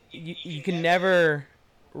you can never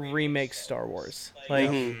remake Star Wars. Like,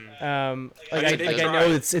 I mean, I they know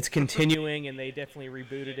tried. it's continuing, and they definitely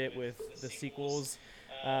rebooted it with the sequels.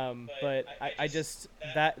 But I just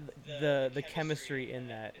the chemistry in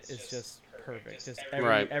that is just perfect. Just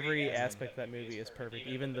every aspect of that movie is perfect.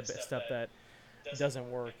 Even the stuff that doesn't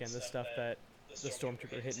work and the stuff that the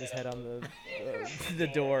stormtrooper hitting his head on the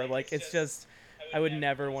door. Like, it's just, I would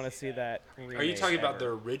never want to see that remake. Are you talking about the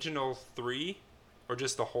ever. original 3, or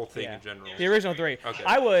just the whole thing Yeah. in general? The original 3. Okay.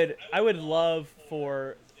 I would love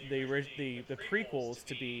for the prequels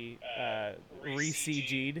to be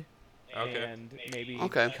re-CG'd Okay. and maybe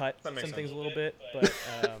Okay. cut That makes some things sense. a little bit,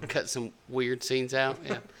 but Cut some weird scenes out.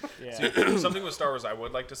 Yeah. yeah. Something with Star Wars I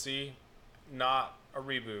would like to see, not a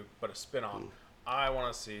reboot, but a spin-off. I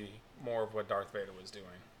want to see more of what Darth Vader was doing.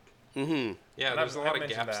 Mm-hmm. Yeah, And there's a I've lot of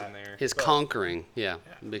mentioned gaps that. in there. His But- conquering. Yeah.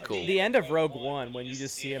 It'd be cool. The end of Rogue One, when you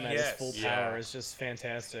just see him at his Yes. full Yeah. power, is just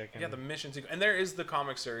fantastic. Yeah, And the mission sequence. And there is the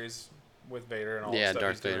comic series with Vader and all Yeah, the stuff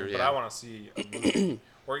Darth he's doing. Vader, But yeah. I want to see a movie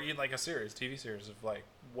or even like a series, TV series of like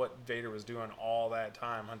what Vader was doing all that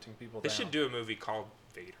time hunting people They down. should do a movie called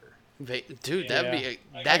Vader. Dude, that'd Yeah. be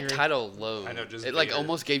that agree. title alone. I know, just it like Vader.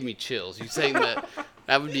 almost gave me chills. You saying that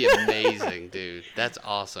that would be amazing, dude. That's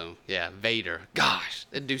awesome. Yeah, Vader. Gosh,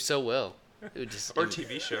 it'd do so well. It would just Or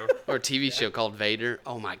TV show. or a TV show called Vader.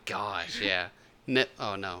 Oh my gosh, yeah.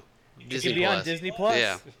 Oh no, it Disney could be Plus. on Disney Plus.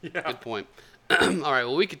 Yeah, Yeah. good point. All right,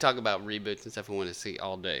 well we could talk about reboots and stuff we want to see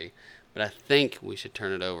all day, but I think we should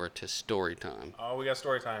turn it over to story time. Oh, we got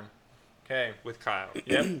story time. Okay. With Kyle.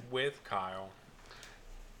 Yep, with Kyle.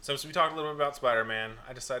 So we talked a little bit about Spider-Man.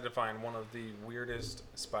 I decided to find one of the weirdest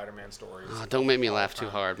Spider-Man stories. Oh, don't make me of all laugh too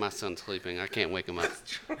time. hard. My son's sleeping. I can't wake him up.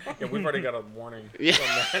 Yeah, we've already got a warning Yeah.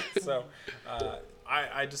 from that. So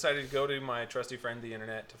I decided to go to my trusty friend, the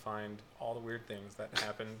internet, to find all the weird things that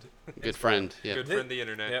happened. Good friend. Yeah. Good friend, the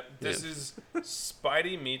internet. Yep. This is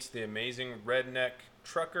Spidey meets the amazing redneck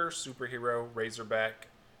trucker superhero Razorback.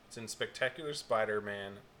 It's in Spectacular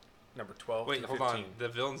Spider-Man number 12 Wait, to hold 15. on. The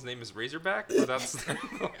villain's name is Razorback? Or that's the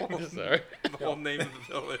whole, Sorry. the whole name of the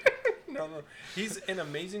villain? No. He's an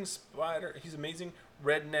amazing spider. He's amazing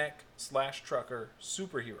redneck / trucker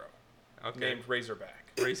superhero Okay. named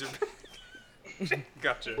Razorback. Razorback.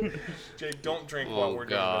 Gotcha. Jake, don't drink while Oh we're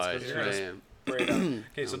gosh, doing this because you're gonna man. spray it out.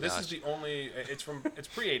 Okay, so Oh, this gosh. is the only. It's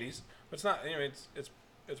pre-80s, but it's not. Anyway, it's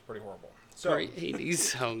pretty horrible. So Sorry,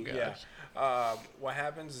 80s. Oh gosh. yeah, what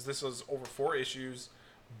happens is this was over 4 issues,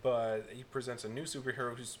 but he presents a new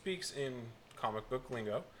superhero who speaks in comic book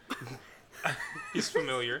lingo. He's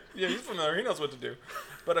familiar. Yeah, he's familiar. He knows what to do.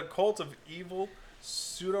 But a cult of evil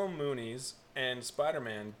pseudo-moonies and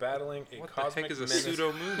Spider-Man battling a What the cosmic heck is a menace.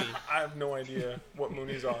 pseudo-moonie? I have no idea what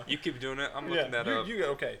moonies are. You keep doing it. I'm looking that up.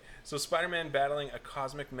 Okay. So Spider-Man battling a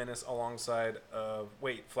cosmic menace alongside of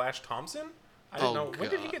Flash Thompson? I didn't Oh, know. When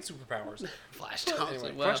did he God. get superpowers? Flash Well, Thompson.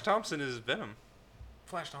 anyway, Wow. Flash Thompson is Venom.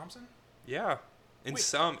 Flash Thompson? Yeah. In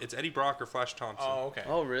some, it's Eddie Brock or Flash Thompson. Oh, okay.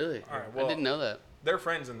 Oh, really? All right, well, I didn't know that. They're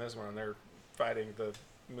friends in this one, and they're fighting the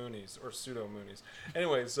Moonies, or pseudo-Moonies.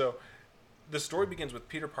 Anyway, so the story begins with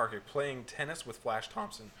Peter Parker playing tennis with Flash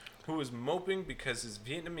Thompson, who is moping because his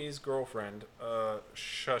Vietnamese girlfriend,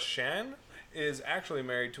 Shashan, is actually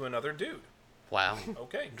married to another dude. Wow.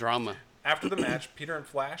 Okay. Drama. After the match, Peter and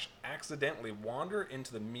Flash accidentally wander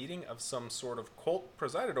into the meeting of some sort of cult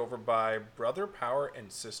presided over by Brother Power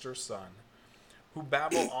and Sister Sun, who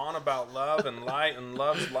babble on about love and light and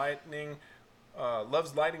loves lighting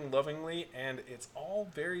lovingly, and it's all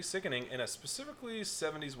very sickening in a specifically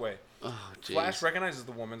 70s way. Oh, jeez. Flash recognizes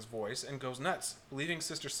the woman's voice and goes nuts, believing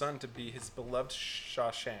Sister Sun to be his beloved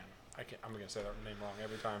Shashan. I'm going to say that name wrong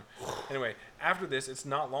every time. Anyway, after this, it's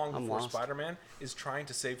not long before Spider-Man is trying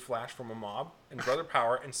to save Flash from a mob, and Brother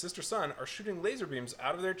Power and Sister Sun are shooting laser beams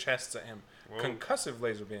out of their chests at him. Whoa. Concussive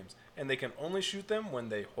laser beams, and they can only shoot them when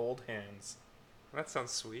they hold hands. That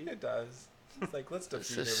sounds sweet. It does. It's like, let's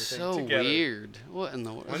defeat This is everything so together. Weird. What in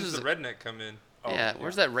the world? When does the redneck come in? Yeah,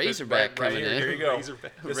 where's that Razorback right coming here, in? Here you go.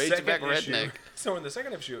 Razorback. The Razorback second issue- Redneck. So in the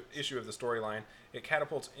second issue of the storyline, it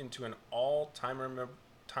catapults into an all-time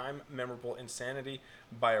memorable insanity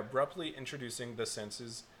by abruptly introducing the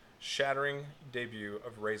senses-shattering debut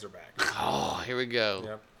of Razorback. Oh, here we go.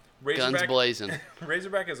 Yep. Guns blazing.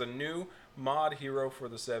 Razorback is a new mod hero for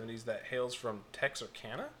the 70s that hails from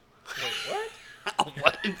Texarkana. Wait, what?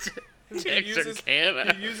 What? He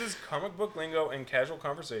Texarkana. uses comic book lingo and casual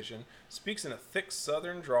conversation, speaks in a thick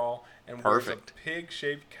southern drawl, and wears a Perfect.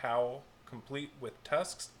 pig-shaped cowl complete with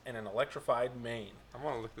tusks and an electrified mane. I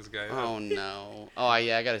want to look this guy up. Oh, no. Oh,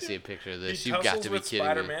 yeah, I got to see a picture of this. He You've got tussles to be with kidding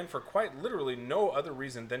Spider-Man me. for quite literally no other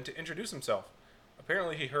reason than to introduce himself.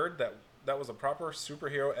 Apparently, he heard that was a proper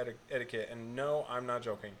superhero etiquette, and no, I'm not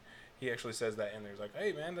joking. He actually says that in there. He's like,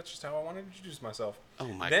 hey, man, that's just how I want to introduce myself. Oh,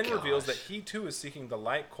 my Then gosh. reveals that he, too, is seeking the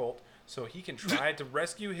Light Cult so he can try to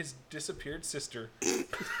rescue his disappeared sister.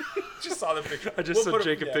 Just saw the picture. I just saw put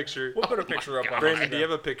Jake a picture. We'll put a picture up on Brandon, Instagram. do you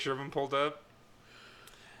have a picture of him pulled up?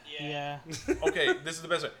 Yeah. Okay, this is the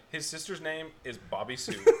best one. His sister's name is Bobby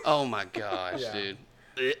Sue. Oh, my gosh, Yeah.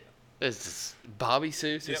 dude. This is Bobby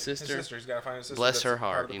Sue's Yep, sister? His sister. He's got to find his sister. Bless that's her part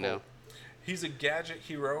of heart, the you cult. know. He's a gadget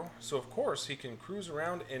hero, so of course he can cruise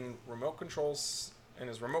around in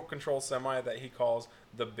his remote control semi that he calls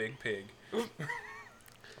the Big Pig.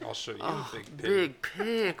 I'll show you Oh, a big pig. big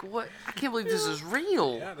pig. What? I can't believe this is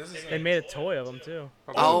real. Yeah, this is. They made a toy of them too.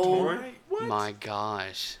 Oh, Right? What? my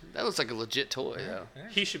gosh. That looks like a legit toy, though.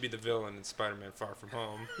 He should be the villain in Spider-Man Far From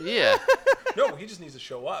Home. Yeah. No, he just needs to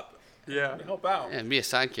show up Yeah. to help out. And be a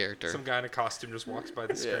side character Some guy in a costume just walks by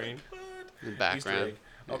the Yeah. screen. in the Easter background. egg.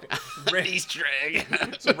 Okay. Easter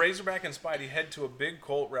egg. So Razorback and Spidey head to a big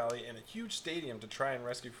cult rally in a huge stadium to try and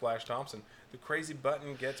rescue Flash Thompson. The crazy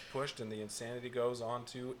button gets pushed and the insanity goes on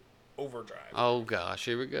to overdrive. Oh, gosh.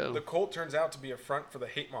 Here we go. The cult turns out to be a front for the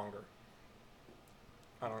hate monger.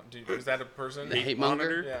 I don't. Is that a person? The hate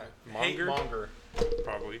monger? Yeah. Monger? Hate monger.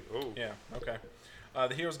 Probably. Oh. Yeah. Okay.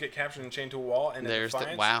 The heroes get captured and chained to a wall, and in There's the.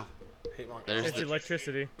 defiance, Wow. hate monger. There's It's the.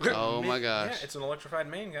 electricity. Oh, my Yeah, gosh. it's an electrified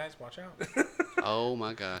mane, guys. Watch out. Oh,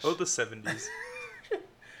 my gosh. Oh, the 70s.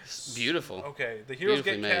 Beautiful. Okay, the heroes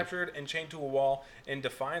get Beautifully made. captured and chained to a wall. In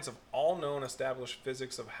defiance of all known established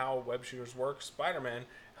physics of how web shooters work, Spider-Man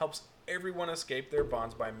helps everyone escape their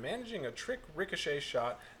bonds by managing a trick ricochet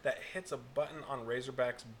shot that hits a button on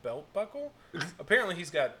Razorback's belt buckle. Apparently, he's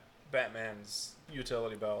got Batman's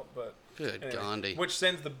utility belt, but Good anyway, Gandhi. which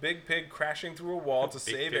sends the big pig crashing through a wall to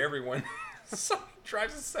save pig. everyone. So he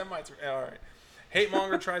drives a semi through. All right.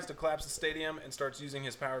 Hate-monger tries to collapse the stadium and starts using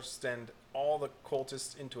his powers to send all the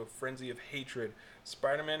cultists into a frenzy of hatred.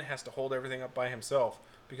 Spider-Man has to hold everything up by himself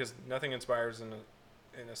because nothing inspires in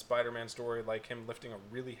a Spider-Man story like him lifting a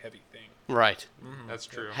really heavy thing. Right. That's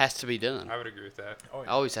true. Has to be done. I would agree with that. Oh, yeah.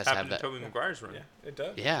 Always has to have Happened to that. Tobey Maguire's run. Yeah, it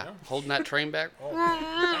does. Yeah. you know? Holding that train back.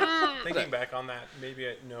 Oh, thinking back on that,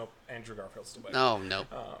 maybe no, Andrew Garfield's still better. No, no.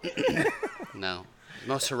 No.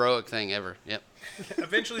 Most heroic thing ever. Yep.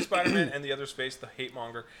 Eventually, Spider-Man and the others face the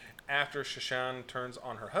hate-monger after Shashan turns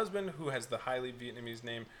on her husband, who has the highly Vietnamese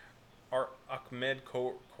name Ahmed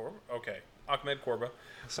Korba. Okay, Ahmed Korba.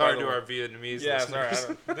 Sorry By the to way. our Vietnamese Yeah, sorry.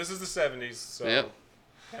 listeners. This is the 70s, so Yep.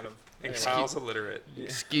 kind of. And anyway. Kyle's illiterate.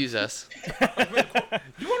 Excuse us. You want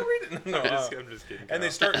to read it? No. I'm just kidding. And they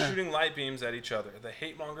Kyle. start shooting light beams at each other. The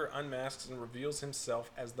hate-monger unmasks and reveals himself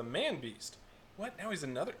as the Man-Beast. What? Now he's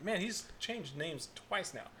another... Man, he's changed names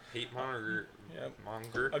twice now. Hate monger. Yep.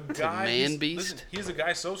 Monger. A guy... Man-Beast? Listen, he's a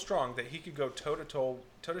guy so strong that he could go toe-to-toe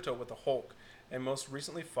with the Hulk, and most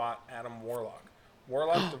recently fought Adam Warlock.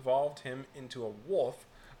 Warlock evolved him into a wolf,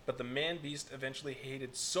 but the man-beast eventually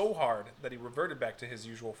hated so hard that he reverted back to his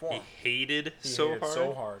usual form. He hated He so hated hard.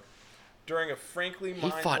 so hard. During a frankly He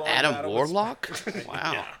mind-blowing fought Adam battle with Warlock?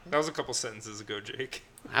 Wow. Yeah. That was a couple sentences ago, Jake.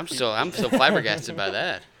 I'm so flabbergasted by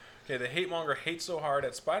that. Okay, the hate monger hates so hard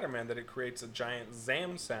at Spider-Man that it creates a giant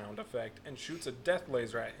Zam sound effect and shoots a death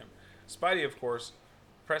laser at him. Spidey, of course,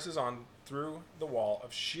 presses on through the wall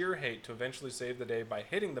of sheer hate to eventually save the day by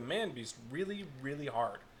hitting the man-beast really, really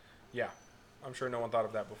hard. Yeah, I'm sure no one thought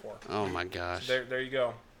of that before. Oh my gosh. There you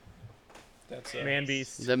go. That's Man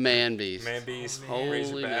Beast. The man beast. Man Beast, Holy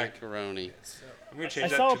Razorback. macaroni. I'm gonna I change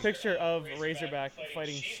that saw a to- picture of Razorback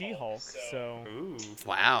fighting She-Hulk, so Ooh.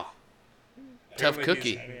 Wow. Tough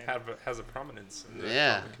Apparently cookie. he's has a prominence in the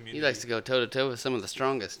Yeah. comic community. He likes to go toe to toe with some of the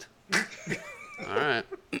strongest. All right.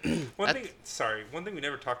 One thing we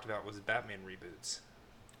never talked about was Batman reboots.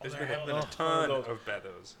 There's been a ton those. of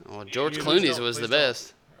those. Well, George Please Clooney's don't, was the please don't.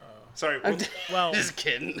 best. Sorry, well, Just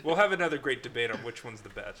kidding. we'll have another great debate on which one's the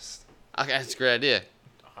best. Okay, that's a great idea.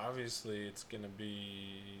 Obviously, it's gonna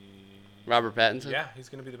be Robert Pattinson? Yeah, he's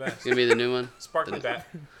gonna be the best. He's going to be the new one? Sparkly Bat.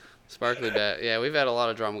 Sparkly Bat. Yeah, we've had a lot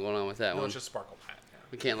of drama going on with that No, one. it's just Sparkle Bat. Yeah.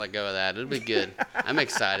 We can't let go of that. It'll be good. I'm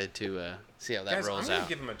excited to see how that Guys, I'm rolls gonna out.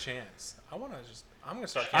 give him a chance. I'm gonna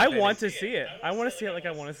start. I campaigning. want to see it. I want to see it like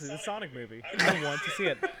I want to see the Sonic movie. I want to see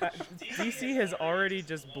it. DC has already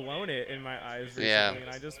just blown it in my eyes recently, Yeah. and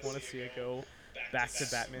I just want to see it go back to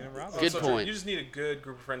Batman and Robin. Good So point. You just need a good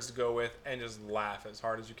group of friends to go with and just laugh as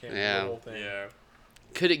hard as you can Yeah. through the whole thing. Yeah.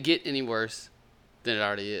 Could it get any worse than it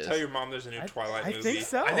already is? Tell your mom there's a new Twilight I movie. think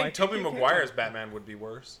so. I think Tobey it can. Maguire's Batman would be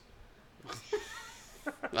worse.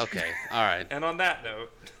 Okay, all right. And on that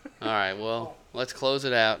note, All right, well, let's close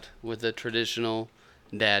it out with the traditional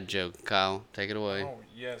dad joke. Kyle, take it away. Oh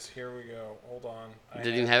yes, here we go. Hold on.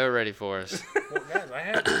 Didn't even have it ready for us. Well, guys, I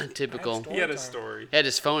had Typical. he had a time. story. He had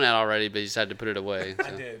his phone out already, but he decided to put it away. I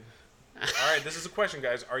so. did. All right, this is a question,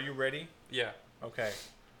 guys. Are you ready? Yeah. Okay.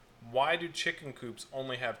 Why do chicken coops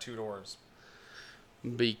only have 2 doors?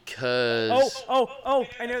 Because. Oh!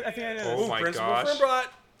 I know. I think I know. Oh This. my Principal gosh. Frimbot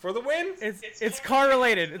for the win. It's car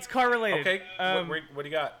related. It's car related. Okay. What do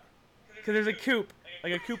you got? Because there's a coupe.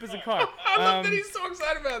 Like a coupe is a car. I love that he's so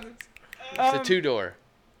excited about this. It's a 2-door.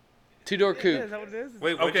 2-door Is coupe. that what it is?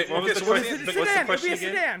 Wait, Okay, what was okay, the so what question? is it? What's the Sedan. question It'd be a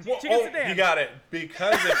again? sedan. Well, Chicken oh, sedan. you got it.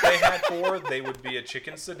 Because if they had 4, they would be a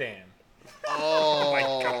chicken sedan.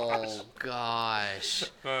 Oh, gosh.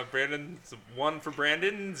 Brandon's 1 for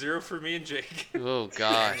Brandon, 0 for me and Jake. Oh,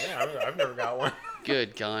 gosh. Yeah, I've never got one.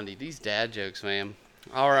 Good Gandhi. These dad jokes, man.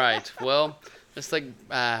 All right. Well, let's thank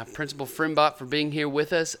Principal Frimbot for being here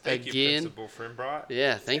with us Thank you, again. Principal Frimbot.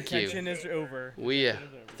 Yeah, thank Tension you. is over.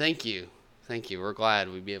 Thank you. Thank you. We're glad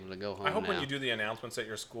we'd be able to go home I hope now. when you do the announcements at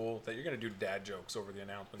your school that you're going to do dad jokes over the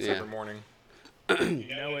announcements Yeah. every morning.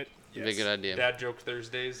 You know it. It'd be a good idea. Dad joke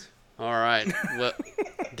Thursdays. All right. Well,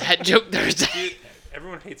 dad joke Thursday. Dude,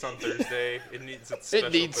 everyone hates on Thursday. It needs its special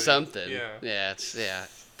It needs footing. something. Yeah. Yeah.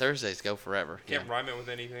 Thursdays go forever. Can't Yeah. rhyme it with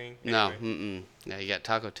anything. No. Anyway, Yeah, you got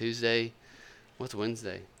Taco Tuesday. What's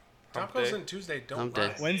Wednesday? Hump Tacos day. and Tuesday don't Hump rhyme.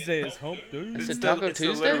 day. Wednesday is hump day. It's It's a Taco it's the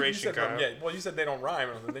Tuesday? You alliteration, said, Kyle. yeah, well, you said they don't rhyme,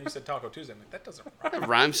 and then you said Taco Tuesday. I'm like, that doesn't rhyme. It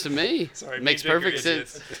rhymes to me. Sorry, Makes me and Jake are perfect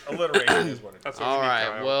idiots. sense. Alliteration is what it is. That's what All you need, right.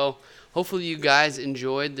 Kyle. Well, hopefully you guys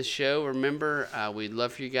enjoyed the show. Remember, we'd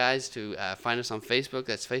love for you guys to find us on Facebook.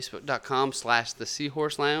 That's facebook.com/The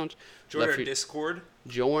Seahorse Lounge. join Love our for you- Discord.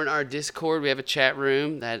 Join our Discord. We have a chat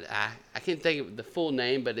room that I can't think of the full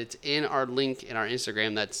name, but it's in our link in our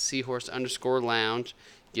Instagram. That's Seahorse_Lounge.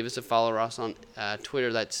 Give us a follow us on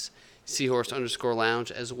Twitter. That's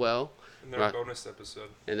Seahorse_Lounge as well. And then Right. our bonus episode.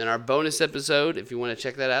 And then our bonus episode, if you want to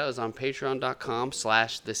check that out, is on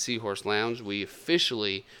patreon.com/The Seahorse Lounge. We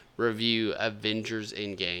officially review Avengers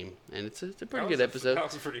Endgame. And it's a pretty good episode. That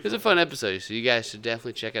was pretty It was a fun episode, so you guys should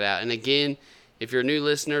definitely check it out. And again, if you're a new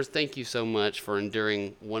listener, thank you so much for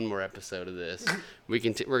enduring one more episode of this. We're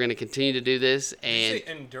going to continue to do this Did you and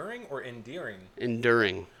say enduring or endearing?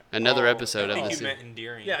 enduring another episode I of think this. you meant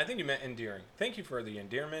endearing. Yeah, I think you meant endearing. Thank you for the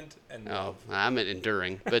endearment and Oh, love. I meant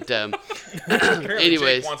enduring. But Apparently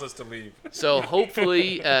anyways. Jake wants us to leave. So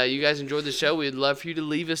hopefully you guys enjoyed the show. We'd love for you to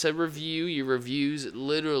leave us a review. Your reviews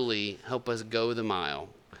literally help us go the mile.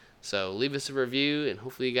 So leave us a review, and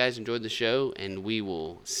hopefully you guys enjoyed the show, and we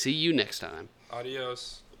will see you next time.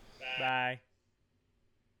 Adios. Bye.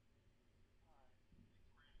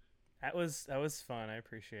 That was fun. I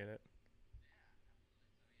appreciate it.